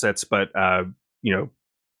same assets, but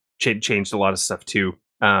changed a lot of stuff too.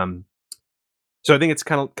 So I think it's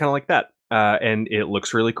kind of like that, and it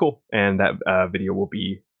looks really cool. And that video will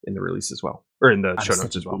be in the release as well, or in the show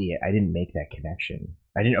notes as well. Idiot. I didn't make that connection.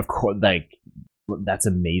 I didn't, of course. That's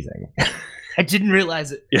amazing. I didn't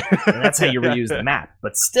realize it. Yeah. That's how you reuse the map.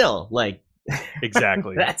 But still,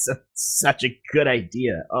 exactly. That's such a good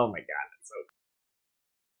idea. Oh my god. That's so...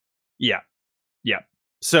 Yeah.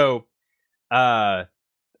 So,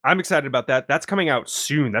 I'm excited about that. That's coming out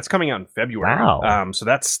soon. That's coming out in February. Wow. So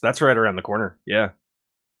that's right around the corner. Yeah.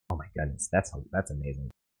 Oh my goodness. That's amazing.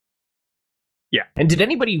 Yeah. And did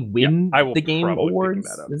anybody win the Game Awards?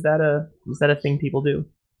 Is that a thing people do?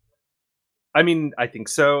 I mean, I think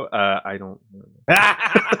so. I don't know.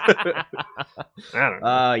 I don't know.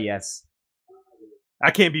 Oh, yes.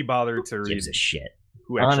 I can't be bothered to read. Gives a shit.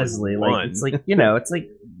 Who honestly won. It's like, it's like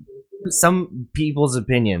some people's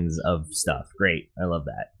opinions of stuff. Great. I love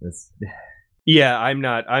that. Yeah, I'm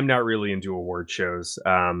not really into award shows.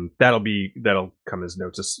 That'll come as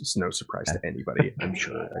no surprise to anybody, I'm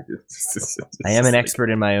sure. I am an expert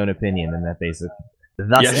in my own opinion, and that basically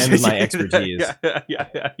thus ends my expertise.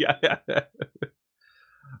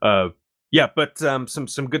 Yeah, but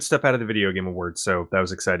some good stuff out of the Video Game Awards, so that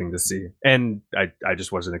was exciting to see. And I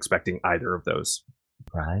just wasn't expecting either of those.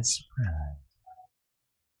 Surprise.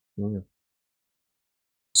 Yeah.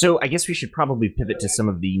 So I guess we should probably pivot to some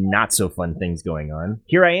of the not so fun things going on.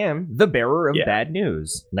 Here I am, the bearer of bad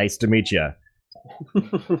news. Nice to meet you.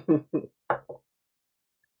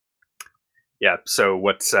 Yeah, so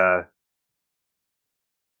what's from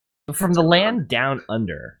the land down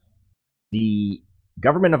under, the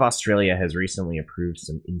government of Australia has recently approved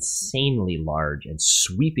some insanely large and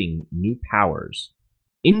sweeping new powers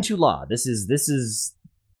into law. This is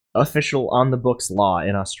official on the books law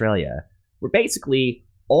in Australia, where basically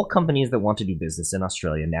all companies that want to do business in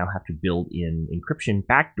Australia now have to build in encryption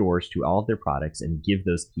backdoors to all of their products and give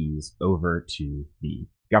those keys over to the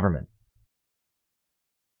government.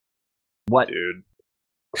 What? Dude.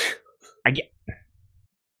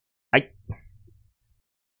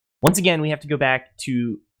 Once again, we have to go back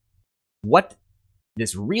to what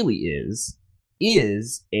this really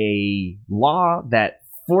is a law that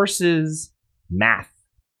forces math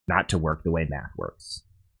not to work the way math works,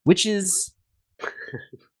 which is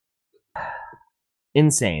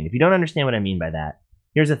insane. If you don't understand what I mean by that,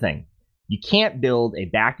 here's the thing. You can't build a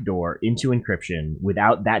backdoor into encryption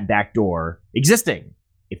without that backdoor existing.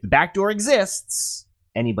 If the backdoor exists,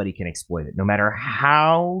 anybody can exploit it. No matter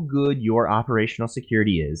how good your operational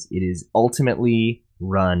security is, it is ultimately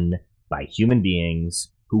run by human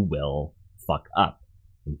beings who will fuck up.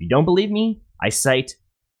 And if you don't believe me, I cite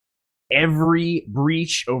every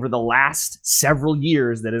breach over the last several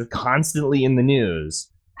years that is constantly in the news.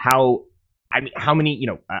 How many,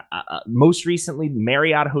 most recently,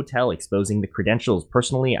 Marriott Hotel exposing the credentials,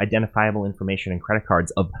 personally identifiable information, and credit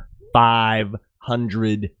cards of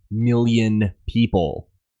 500 million people.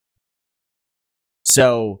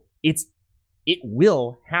 So it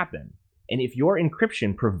will happen. And if your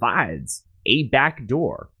encryption provides a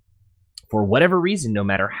backdoor for whatever reason, no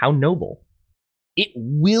matter how noble, it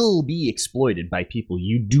will be exploited by people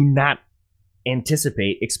you do not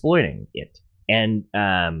anticipate exploiting it. And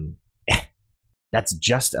that's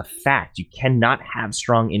just a fact. You cannot have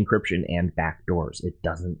strong encryption and backdoors. It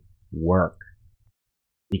doesn't work.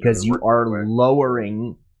 Because you are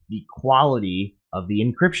lowering the quality of the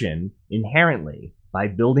encryption inherently by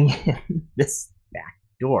building in this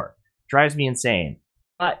backdoor. Drives me insane.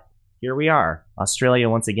 But here we are. Australia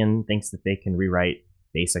once again thinks that they can rewrite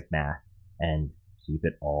basic math and keep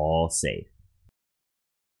it all safe.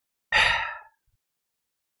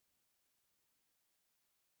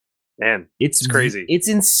 Man, it's crazy. It's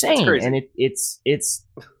insane, it's crazy. And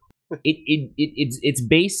it's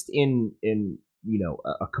based in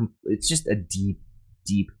it's just a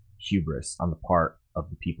deep hubris on the part of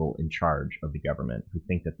the people in charge of the government who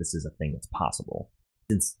think that this is a thing that's possible.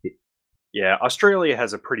 Yeah, Australia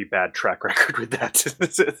has a pretty bad track record with that.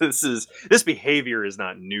 This behavior is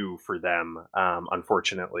not new for them,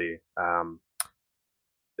 unfortunately.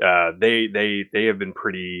 They have been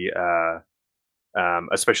pretty,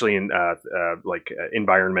 especially in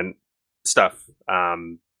environment stuff,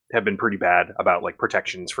 have been pretty bad about like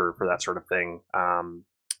protections for that sort of thing.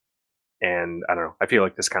 And I don't know. I feel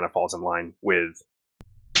like this kind of falls in line with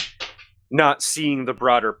not seeing the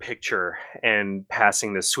broader picture and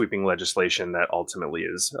passing this sweeping legislation that ultimately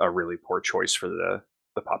is a really poor choice for the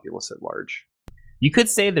populace at large. You could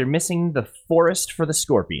say they're missing the forest for the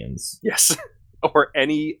scorpions. Yes. Or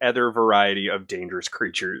any other variety of dangerous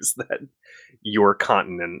creatures that your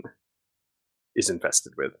continent is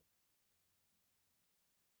infested with.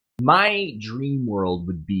 My dream world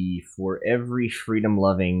would be for every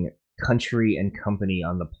freedom-loving country and company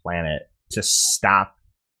on the planet to stop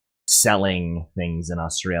selling things in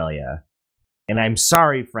Australia. And I'm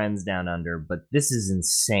sorry, friends down under, but this is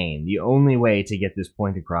insane. The only way to get this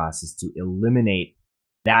point across is to eliminate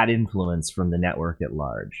that influence from the network at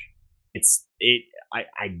large.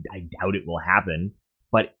 I doubt it will happen,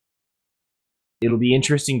 but it'll be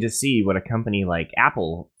interesting to see what a company like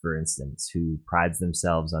Apple, for instance, who prides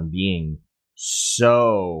themselves on being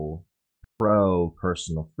so pro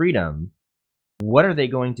personal freedom, what are they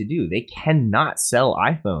going to do? They cannot sell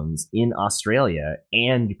iPhones in Australia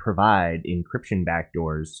and provide encryption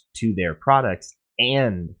backdoors to their products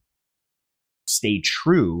and stay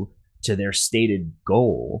true to their stated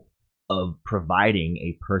goal of providing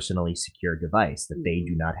a personally secure device that they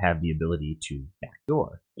do not have the ability to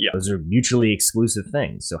backdoor. Yeah. Those are mutually exclusive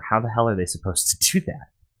things. So how the hell are they supposed to do that?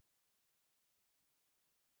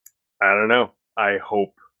 I don't know. I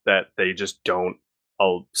hope that they just don't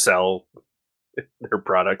sell their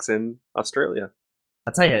products in Australia.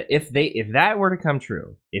 I'll tell you, if that were to come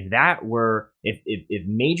true, if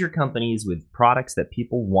major companies with products that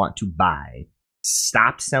people want to buy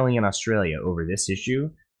stopped selling in Australia over this issue,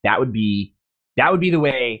 that would be the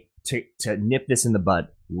way to nip this in the bud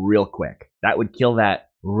real quick. That would kill that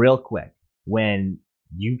real quick. When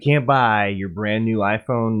you can't buy your brand new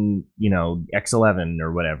iPhone, X11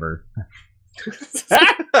 or whatever.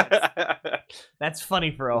 That's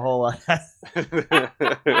funny for a whole lot.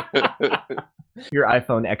 Your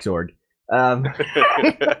iPhone Xorg.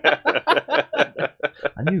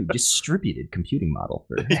 A new distributed computing model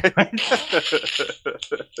for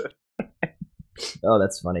Oh,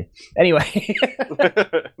 that's funny. Anyway,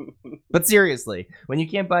 but seriously, when you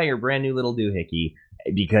can't buy your brand new little doohickey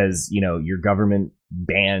because your government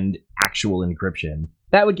banned actual encryption,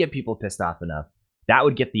 that would get people pissed off enough. That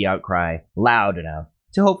would get the outcry loud enough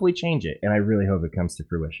to hopefully change it. And I really hope it comes to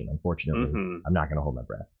fruition. Unfortunately, I'm not going to hold my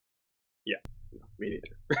breath. Yeah, me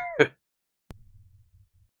neither.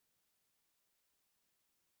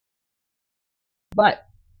 But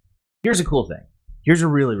here's a cool thing. Here's a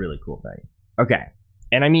really, really cool thing. Okay.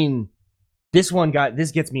 And I mean, this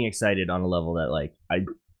gets me excited on a level that like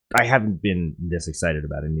I haven't been this excited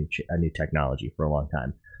about a new technology for a long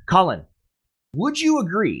time. Colin, would you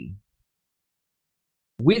agree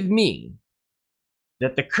with me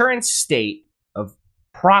that the current state of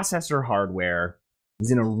processor hardware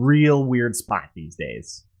is in a real weird spot these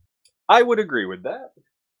days? I would agree with that.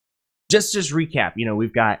 Just recap. You know,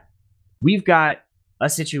 we've got a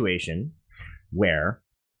situation where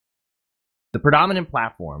the predominant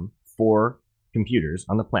platform for computers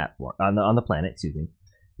on the platform on the planet,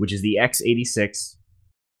 which is the x86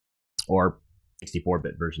 or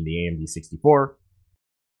 64-bit version, the AMD 64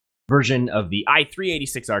 version of the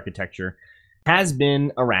i386 architecture, has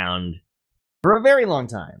been around for a very long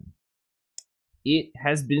time. It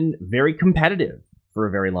has been very competitive for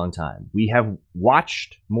a very long time. We have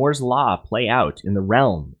watched Moore's Law play out in the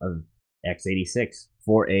realm of x86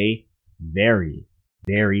 for a very,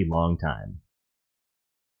 very long time.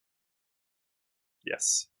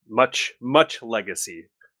 Yes. Much legacy.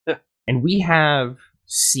 And we have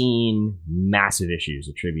seen massive issues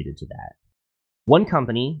attributed to that. One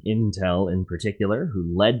company, Intel in particular,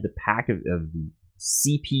 who led the pack of the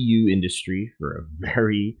CPU industry for a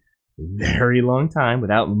very, very long time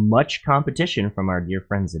without much competition from our dear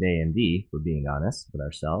friends at AMD, if we're being honest with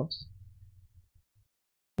ourselves.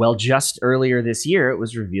 Well, just earlier this year, it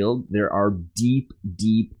was revealed there are deep,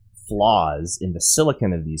 deep flaws in the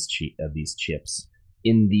silicon of these chips,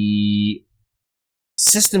 in the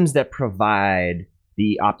systems that provide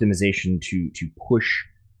the optimization to push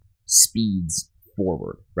speeds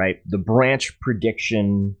forward, right? The branch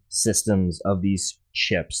prediction systems of these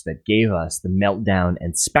chips that gave us the Meltdown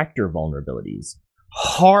and Spectre vulnerabilities,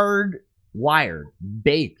 hardwired,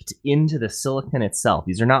 baked into the silicon itself.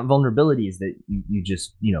 These are not vulnerabilities that you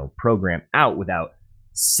just, program out without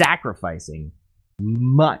sacrificing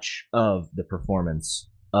much of the performance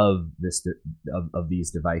of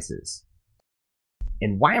these devices.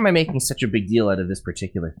 And why am I making such a big deal out of this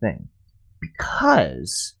particular thing?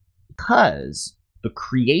 Because the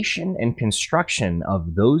creation and construction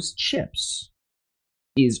of those chips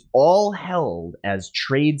is all held as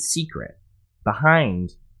trade secret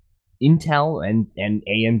behind Intel and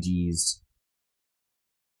AMD's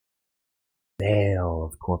veil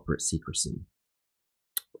of corporate secrecy.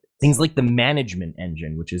 Things like the management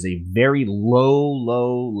engine, which is a very low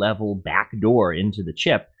level backdoor into the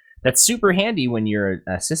chip. That's super handy when you're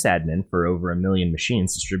a sysadmin for over 1 million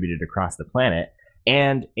machines distributed across the planet,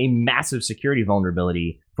 and a massive security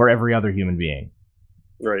vulnerability for every other human being.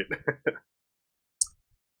 Right.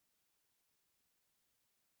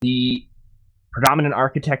 The predominant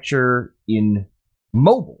architecture in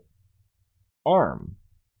mobile, ARM,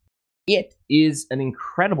 it is an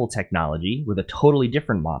incredible technology with a totally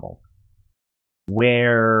different model,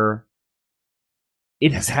 where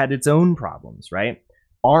it has had its own problems, right?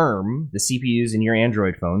 ARM, the CPUs in your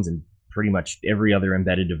Android phones and pretty much every other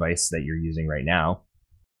embedded device that you're using right now,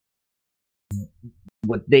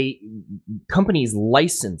 companies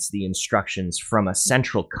license the instructions from a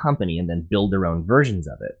central company and then build their own versions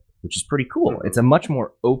of it, which is pretty cool. It's a much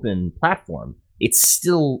more open platform. It's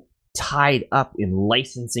still tied up in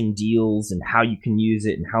licensing deals and how you can use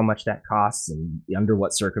it and how much that costs and under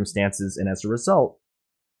what circumstances. And as a result,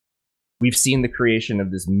 we've seen the creation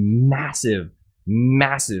of this massive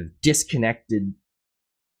disconnected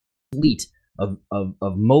fleet of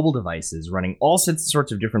mobile devices running all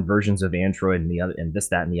sorts of different versions of Android and this,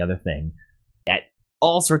 that, and the other thing at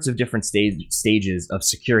all sorts of different stages of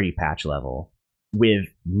security patch level, with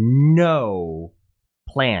no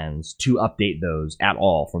plans to update those at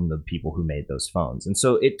all from the people who made those phones. And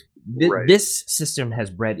so this system has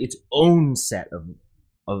bred its own set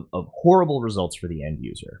of horrible results for the end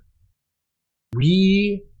user.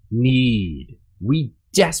 We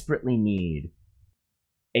desperately need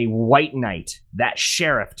a white knight, that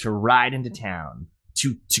sheriff, to ride into town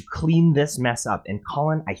to clean this mess up. And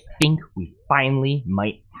Colin, I think we finally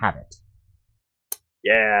might have it.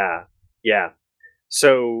 Yeah.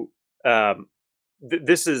 So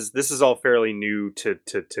this is all fairly new to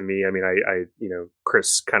me. I mean, I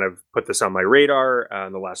Chris kind of put this on my radar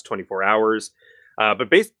in the last 24 hours. But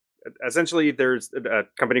essentially, there's a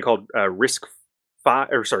company called RISC-V.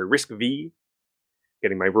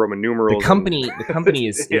 Getting my Roman numerals. The company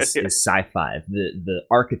is Sci5. The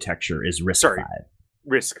architecture is RISC-V.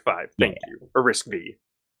 RISC-V. Thank you. Or RISC-V.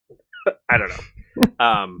 I don't know.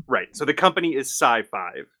 Right. So the company is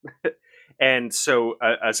Sci-Fi. And so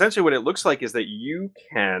essentially what it looks like is that you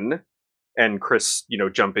can, and Chris,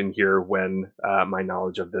 jump in here when my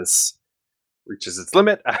knowledge of this reaches its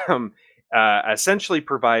limit, essentially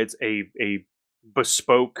provides a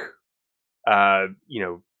bespoke,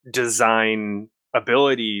 design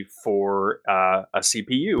ability for a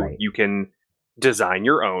CPU. Right. You can design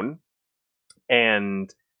your own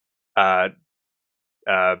and to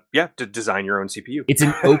design your own CPU. It's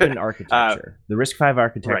an open architecture. The RISC-V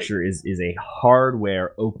architecture is a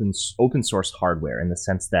hardware, open source hardware, in the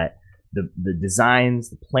sense that the designs,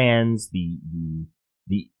 the plans, the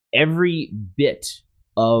every bit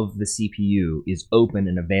of the CPU is open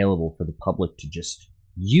and available for the public to just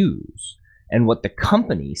use. And what the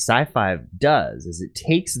company Sci-Fi does is it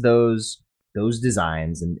takes those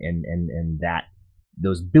designs and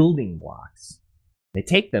those building blocks. They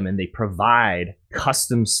take them and they provide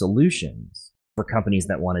custom solutions for companies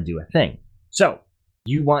that want to do a thing. So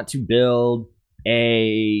you want to build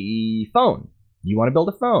a phone. You want to build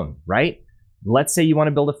a phone, right? Let's say you want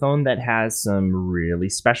to build a phone that has some really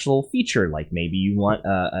special feature, like maybe you want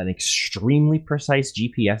an extremely precise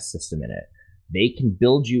GPS system in it. They can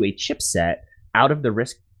build you a chipset out of the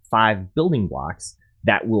RISC-V building blocks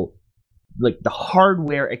that will, like the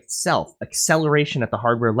hardware itself, acceleration at the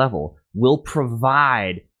hardware level, will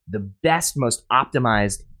provide the best, most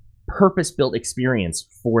optimized, purpose-built experience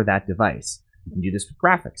for that device. You can do this with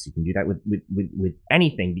graphics. You can do that with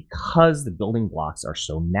anything, because the building blocks are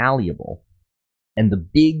so malleable. And the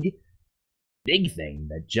big thing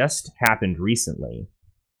that just happened recently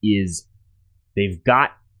is they've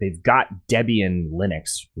got Debian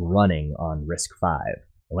Linux running on RISC-V. And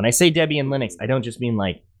when I say Debian Linux, I don't just mean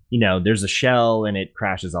like, there's a shell and it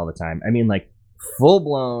crashes all the time. I mean like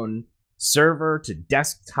full-blown server to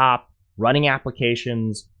desktop running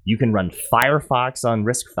applications. You can run Firefox on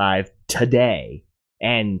RISC-V today,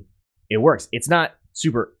 and it works. It's not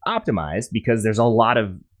super optimized because there's a lot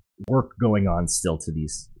of work going on still to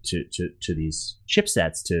these these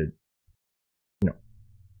chipsets to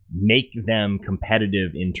make them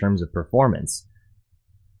competitive in terms of performance.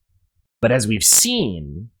 But as we've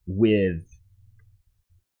seen with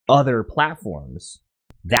other platforms,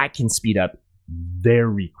 that can speed up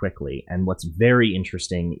very quickly. And what's very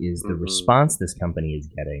interesting is the response this company is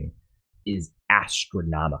getting is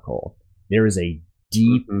astronomical. There is a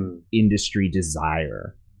deep industry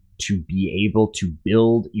desire to be able to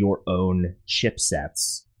build your own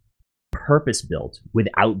chipsets, purpose-built,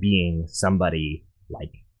 without being somebody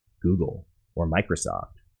like Google or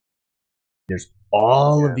Microsoft. There's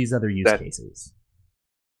all of these other use cases.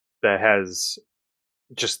 That has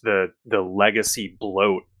just the legacy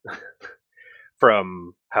bloat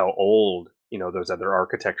from how old those other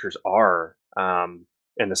architectures are,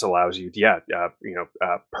 and this allows you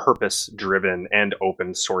purpose-driven and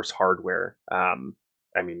open source hardware.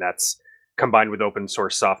 That's combined with open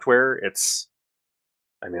source software. That's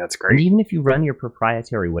great. And even if you run your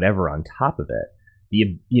proprietary whatever on top of it,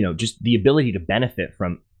 just the ability to benefit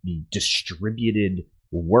from the distributed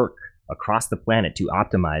work across the planet to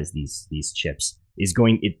optimize these chips is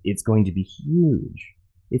going to be huge.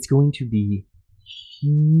 It's going to be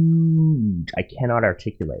huge. I cannot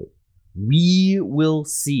articulate. We will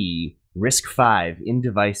see RISC-V in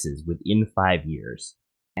devices within 5 years,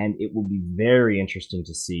 and it will be very interesting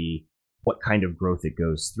to see what kind of growth it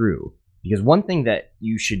goes through. Because one thing that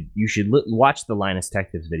you should watch the Linus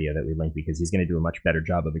Tech Tips video that we linked, because he's going to do a much better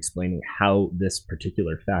job of explaining how this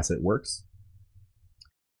particular facet works.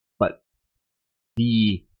 But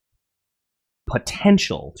the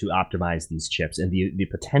potential to optimize these chips and the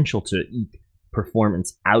potential to eke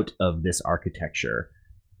performance out of this architecture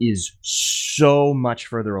is so much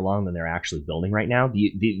further along than they're actually building right now.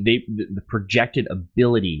 The projected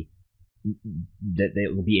ability that they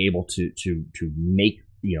will be able to make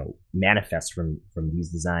manifest from these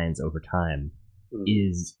designs over time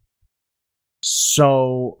is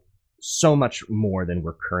so much more than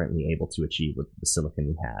we're currently able to achieve with the silicon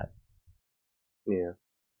we have.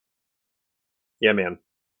 Yeah, man.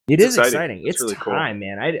 It's exciting. It's really time, cool.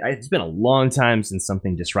 Man. It's been a long time since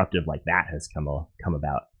something disruptive like that has come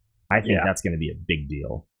about. I think that's going to be a big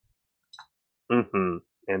deal.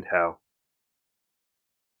 And how?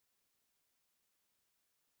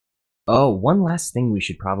 Oh, one last thing we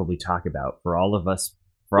should probably talk about for all of us,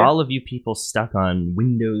 all of you people stuck on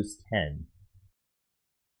Windows 10.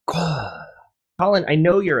 Colin, I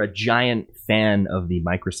know you're a giant fan of the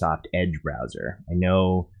Microsoft Edge browser. I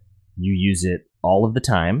know you use it all of the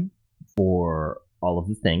time for all of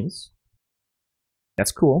the things.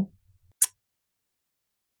 That's cool.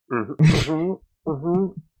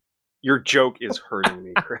 Your joke is hurting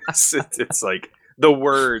me, Chris. It's like the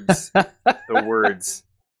words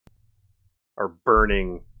are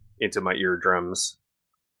burning into my eardrums.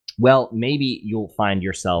 Well, maybe you'll find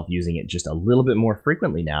yourself using it just a little bit more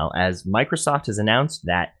frequently now, as Microsoft has announced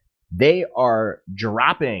that they are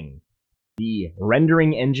dropping the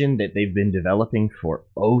rendering engine that they've been developing for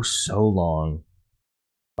oh so long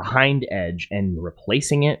behind Edge and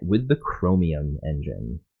replacing it with the Chromium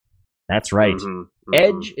engine. That's right.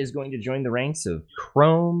 Edge is going to join the ranks of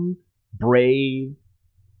Chrome, Brave,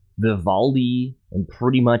 Vivaldi, and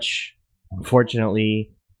pretty much,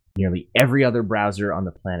 unfortunately, nearly every other browser on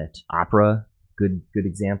the planet. Opera, good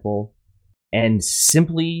example. And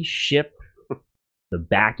simply ship the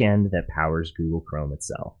backend that powers Google Chrome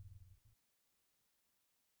itself.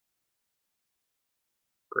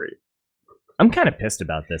 Great. I'm kind of pissed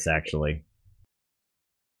about this, actually.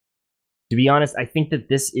 To be honest, I think that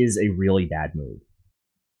this is a really bad move.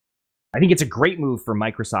 I think it's a great move for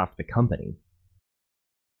Microsoft, the company.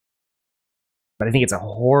 But I think it's a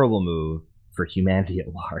horrible move for humanity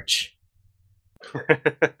at large.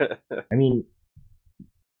 I mean,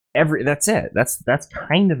 that's it. That's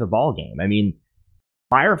kind of the ballgame. I mean,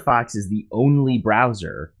 Firefox is the only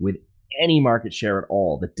browser with any market share at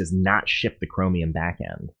all that does not ship the Chromium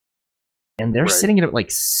backend. And they're sitting at like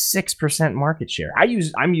 6% market share.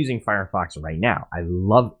 I'm using Firefox right now. I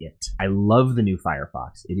love it. I love the new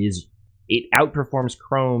Firefox. It outperforms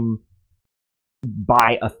Chrome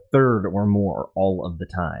by a third or more all of the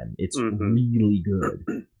time. It's really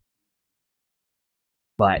good.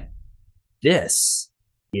 But this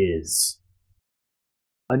is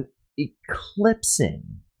an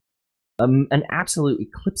absolute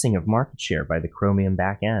eclipsing of market share by the Chromium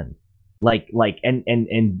backend. And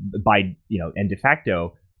de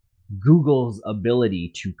facto, Google's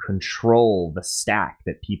ability to control the stack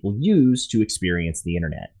that people use to experience the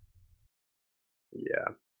internet.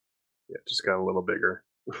 Yeah, just got a little bigger.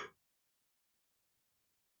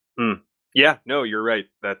 Yeah, no, you're right.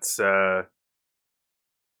 That's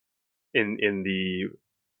in the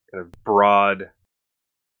kind of broad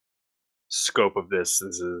scope of this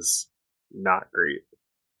is not great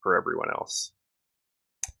for everyone else.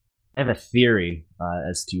 I have a theory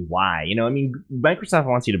as to why. I mean, Microsoft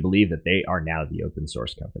wants you to believe that they are now the open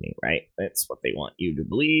source company, right? That's what they want you to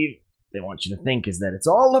believe. They want you to think is that it's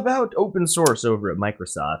all about open source over at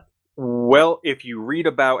Microsoft. Well, if you read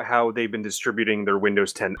about how they've been distributing their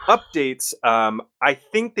Windows 10 updates, I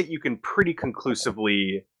think that you can pretty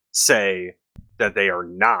conclusively say that they are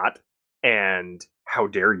not. And how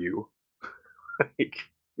dare you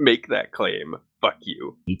make that claim? Fuck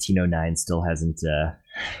you. 1809 still hasn't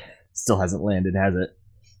landed, has it?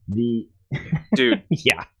 Dude.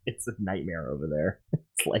 Yeah, it's a nightmare over there.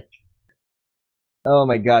 It's like, oh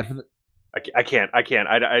my god. I can't.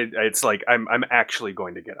 It's like I'm actually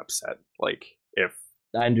going to get upset. Like if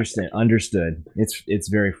I understood. It's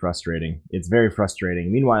very frustrating. It's very frustrating.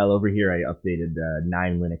 Meanwhile, over here, I updated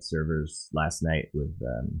 9 Linux servers last night with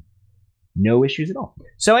no issues at all.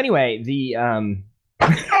 So anyway, the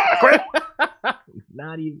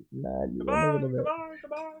not even a little bit.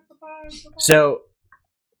 So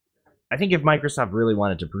I think if Microsoft really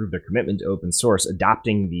wanted to prove their commitment to open source,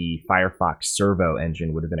 adopting the Firefox Servo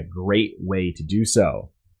engine would have been a great way to do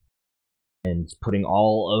so. And putting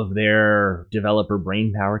all of their developer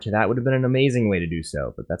brainpower to that would have been an amazing way to do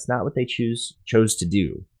so. But that's not what they chose to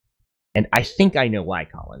do. And I think I know why,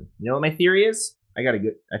 Colin. You know what my theory is? I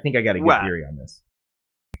think I got a good theory on this.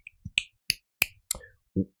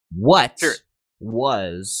 What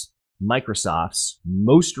was Microsoft's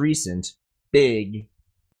most recent big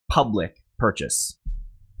public purchase?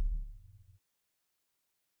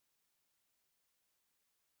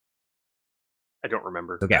 I don't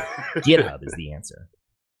remember. Okay, GitHub is the answer.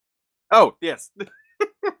 Oh, yes.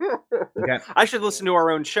 Okay. I should listen to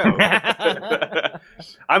our own show.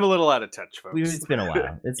 I'm a little out of touch, folks. It's been a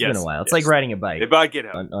while. It's been a while. It's like riding a bike. They bought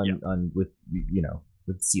GitHub on with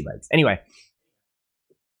sea legs. Anyway,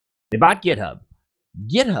 they bought GitHub.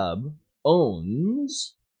 GitHub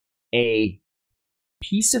owns a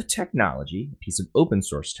piece of technology, a piece of open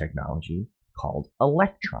source technology called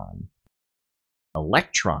Electron.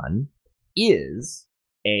 Electron is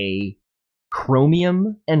a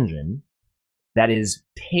Chromium engine that is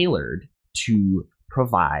tailored to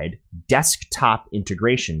provide desktop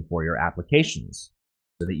integration for your applications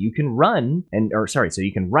so that you can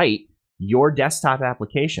you can write your desktop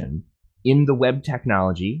application in the web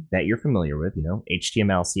technology that you're familiar with,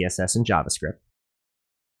 HTML, CSS, and JavaScript.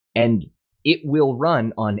 And it will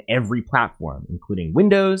run on every platform, including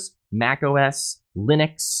Windows, Mac OS,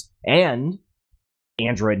 Linux, and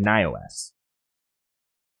Android and iOS.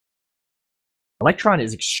 Electron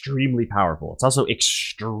is extremely powerful. It's also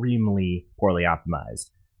extremely poorly optimized.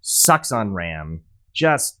 Sucks on RAM.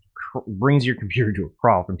 Just brings your computer to a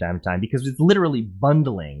crawl from time to time because it's literally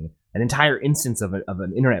bundling an entire instance of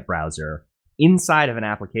an internet browser inside of an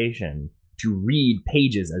application to read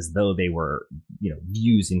pages as though they were,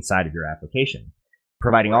 views inside of your application,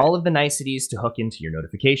 providing all of the niceties to hook into your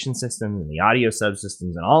notification system and the audio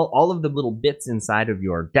subsystems and all of the little bits inside of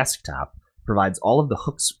your desktop, provides all of the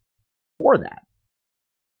hooks for that.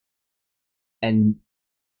 And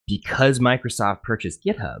because Microsoft purchased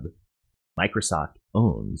GitHub, Microsoft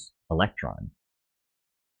owns Electron.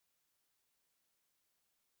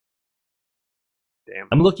 Damn.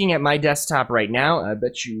 I'm looking at my desktop right now. I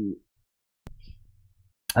bet you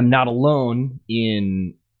I'm not alone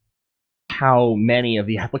in how many of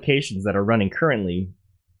the applications that are running currently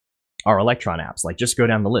are Electron apps. Like, just go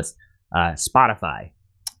down the list. Spotify.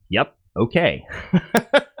 Yep. Okay.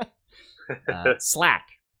 Slack.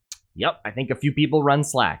 Yep. I think a few people run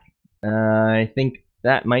Slack. I think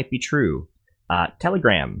that might be true.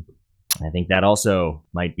 Telegram. I think that also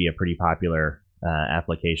might be a pretty popular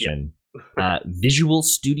application. Yep. Visual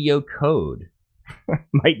Studio Code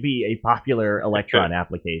might be a popular Electron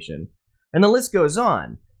application. And the list goes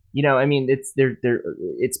on.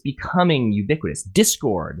 It's becoming ubiquitous.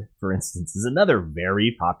 Discord, for instance, is another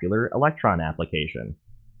very popular Electron application.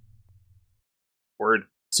 Word.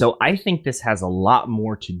 So I think this has a lot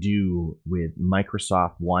more to do with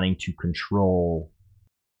Microsoft wanting to control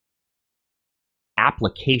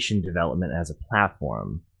application development as a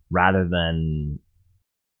platform rather than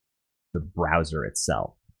the browser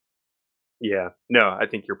itself. Yeah, no, I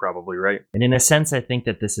think you're probably right. And in a sense, I think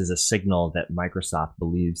that this is a signal that Microsoft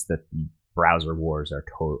believes that the browser wars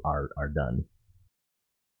are done.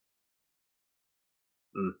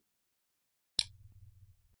 Mm.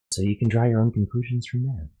 So you can draw your own conclusions from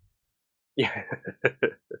there. Yeah.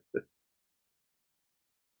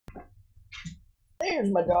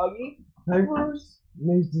 There's my doggy. Hi, Bruce.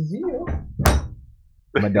 Nice to see you.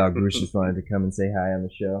 My dog Bruce just wanted to come and say hi on the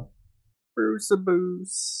show.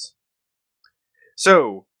 Bruce-a-boos.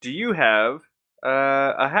 So, do you have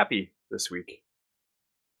a happy this week?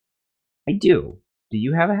 I do. Do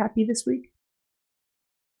you have a happy this week?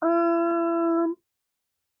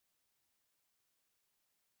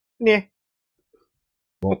 Nah.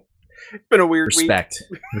 Well, it's been a weird week.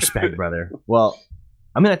 Respect, brother. Well,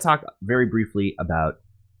 I'm going to talk very briefly about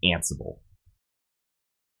Ansible.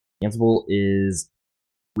 Ansible is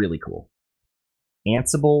really cool.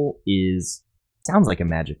 Ansible sounds like a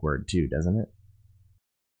magic word too, doesn't it?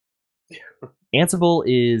 Ansible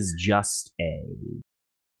is just a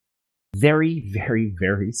very, very,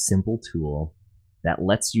 very simple tool that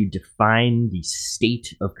lets you define the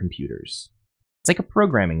state of computers. It's like a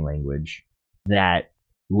programming language that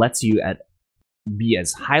lets you be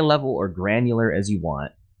as high level or granular as you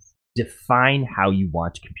want, define how you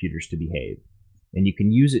want computers to behave. And you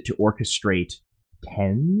can use it to orchestrate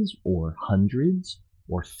tens or hundreds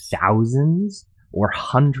or thousands or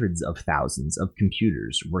hundreds of thousands of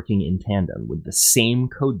computers working in tandem with the same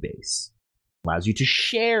code base. Allows you to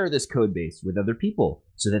share this code base with other people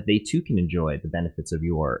so that they too can enjoy the benefits of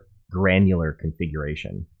your granular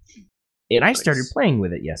configuration. And I started playing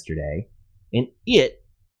with it yesterday, and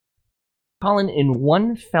Colin, in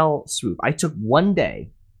one fell swoop, I took one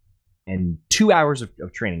day and 2 hours of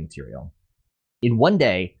training material. In one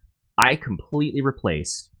day, I completely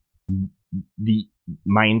replaced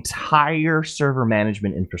my entire server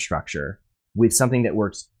management infrastructure with something that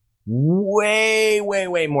works way, way,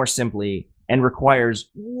 way more simply and requires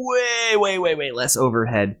way, way, way, way less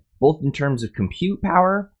overhead, both in terms of compute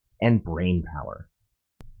power and brain power.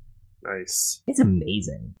 Nice. It's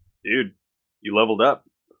amazing. Dude, you leveled up.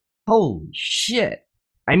 Holy shit.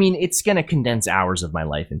 I mean, it's going to condense hours of my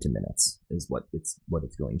life into minutes, is what it's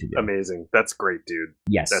going to do. Amazing. That's great, dude.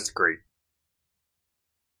 Yes. That's great.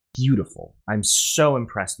 Beautiful. I'm so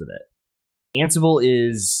impressed with it. Ansible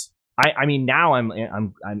is, I mean, now I'm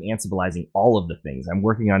Ansibleizing all of the things. I'm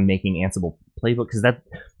working on making Ansible playbook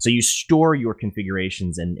so you store your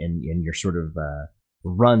configurations and your sort of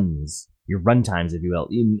runs, your runtimes, if you will,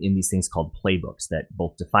 in these things called playbooks that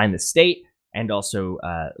both define the state and also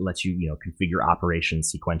lets you, configure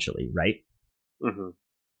operations sequentially, right? Mm-hmm.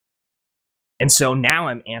 And so now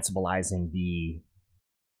I'm Ansibleizing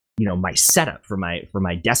my setup for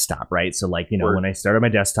my desktop, right? So when I start on my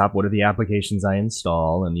desktop, what are the applications I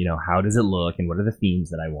install, and how does it look, and what are the themes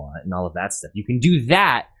that I want, and all of that stuff. You can do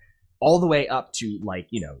that all the way up to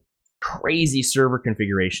crazy server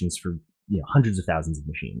configurations for hundreds of thousands of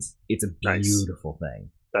machines. It's a beautiful thing.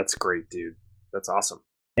 That's great, dude. That's awesome.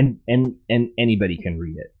 And anybody can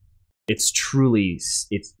read it. It's truly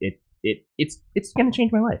it's going to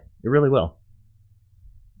change my life. It really will.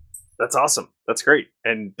 That's awesome. That's great.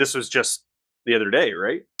 And this was just the other day,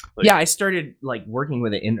 right? Like, yeah, I started like working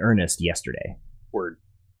with it in earnest yesterday. Word.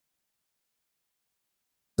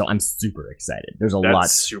 So I'm super excited. There's a That's lot.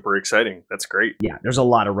 super exciting. That's great. Yeah, there's a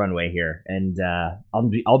lot of runway here, and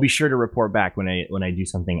I'll be sure to report back when I do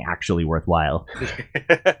something actually worthwhile.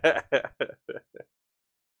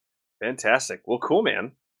 Fantastic. Well, cool,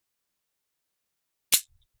 man.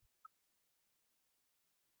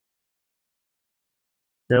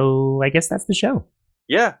 So I guess that's the show.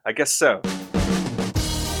 Yeah, I guess so.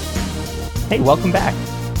 Hey, welcome back.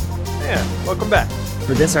 Yeah, welcome back.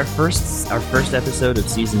 For this, our first episode of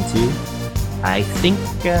season 2. I think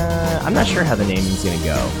I'm not sure how the naming's gonna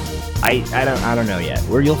go. I don't know yet.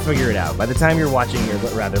 Where you'll figure it out by the time you're watching or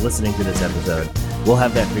rather listening to this episode. We'll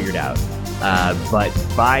have that figured out. But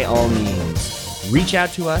by all means, reach out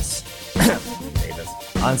to us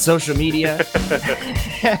on social media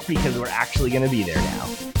because we're actually gonna be there now.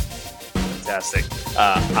 Fantastic.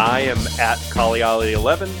 I am at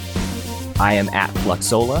Kaliali11. I am at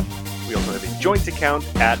Fluxola. We also have a joint account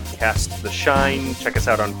at Cast the Shine. Check us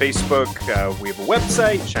out on Facebook. We have a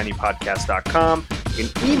website, shinypodcast.com. You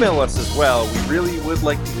can email us as well. We really would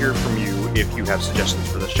like to hear from you if you have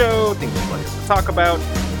suggestions for the show, things you'd like us to talk about.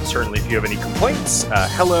 Certainly, if you have any complaints,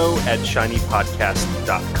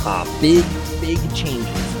 hello@shinypodcast.com. Big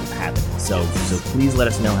changes happening. So please let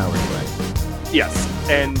us know how we're doing. Yes,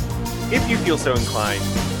 and if you feel so inclined,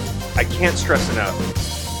 I can't stress enough,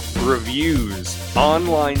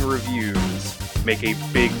 online reviews make a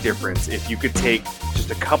big difference. If you could take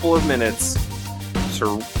just a couple of minutes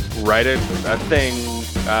to write a thing,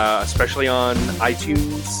 especially on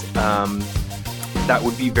iTunes, that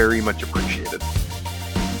would be very much appreciated.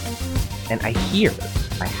 And I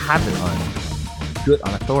have it on good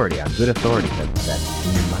authority that we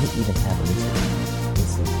might even have a listener.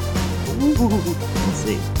 We'll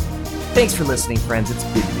see. Thanks for listening, friends. It's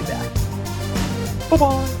good to be back.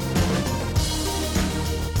 Bye-bye.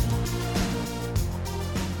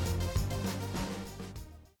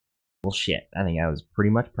 Well, shit. I think that was pretty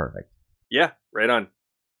much perfect. Yeah, right on.